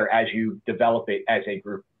together as you develop it as a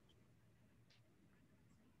group.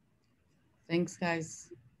 Thanks,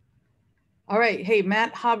 guys. All right. Hey,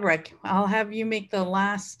 Matt Hobrecht, I'll have you make the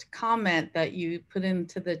last comment that you put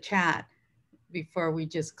into the chat before we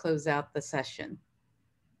just close out the session.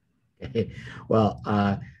 Well,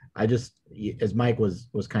 I just, as Mike was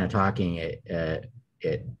kind of talking,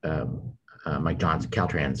 Mike Johnson,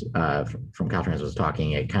 Caltrans, from Caltrans was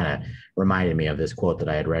talking, it kind of reminded me of this quote that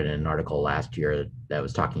I had read in an article last year that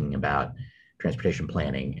was talking about transportation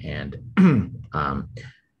planning. And,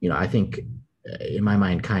 I think in my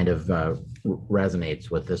mind kind of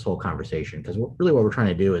resonates with this whole conversation, because really what we're trying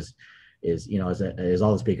to do is as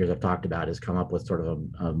all the speakers have talked about, is come up with sort of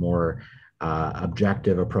a more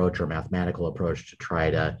objective approach or mathematical approach to try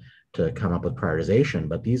to to come up with prioritization,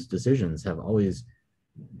 but these decisions have always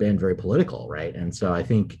been very political, right? And so I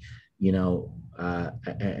think, you know,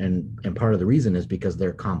 and part of the reason is because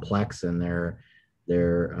they're complex and they're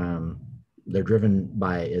driven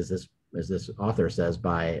by, as this author says,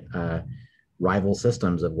 by rival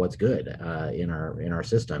systems of what's good in our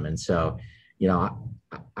system. And so, you know,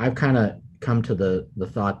 I've kind of come to the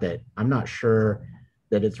thought that I'm not sure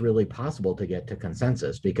that it's really possible to get to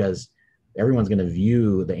consensus, because everyone's going to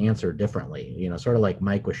view the answer differently, you know, sort of like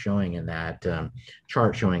Mike was showing in that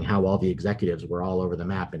chart, showing how all the executives were all over the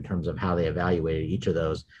map in terms of how they evaluated each of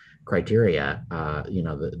those criteria. You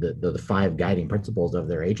know, the 5 guiding principles of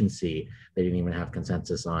their agency, they didn't even have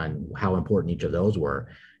consensus on how important each of those were,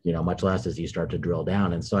 you know, much less as you start to drill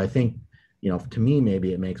down. And so I think, you know, to me,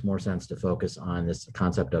 maybe it makes more sense to focus on this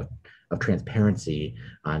concept of transparency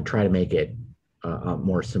and try to make it a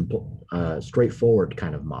more simple, straightforward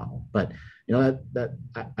kind of model. But, you know,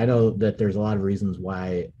 I know that there's a lot of reasons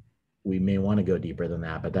why we may want to go deeper than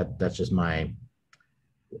that, but that's just my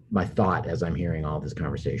thought as I'm hearing all this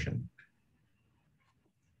conversation.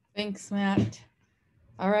 Thanks, Matt.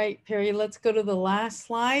 All right, Perry, let's go to the last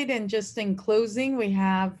slide. And just in closing, we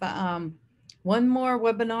have one more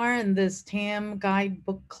webinar in this TAM Guide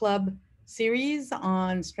Book Club series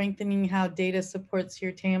on strengthening how data supports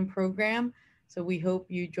your TAM program. So we hope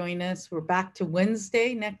you join us. We're back to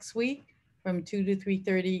Wednesday next week from 2 to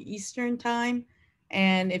 3:30 Eastern time.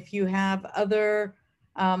 And if you have other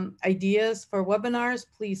ideas for webinars,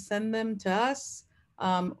 please send them to us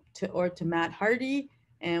or to Matt Hardy,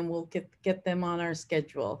 and we'll get them on our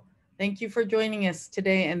schedule. Thank you for joining us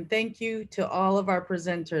today. And thank you to all of our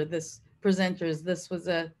presenters. This was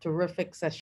a terrific session.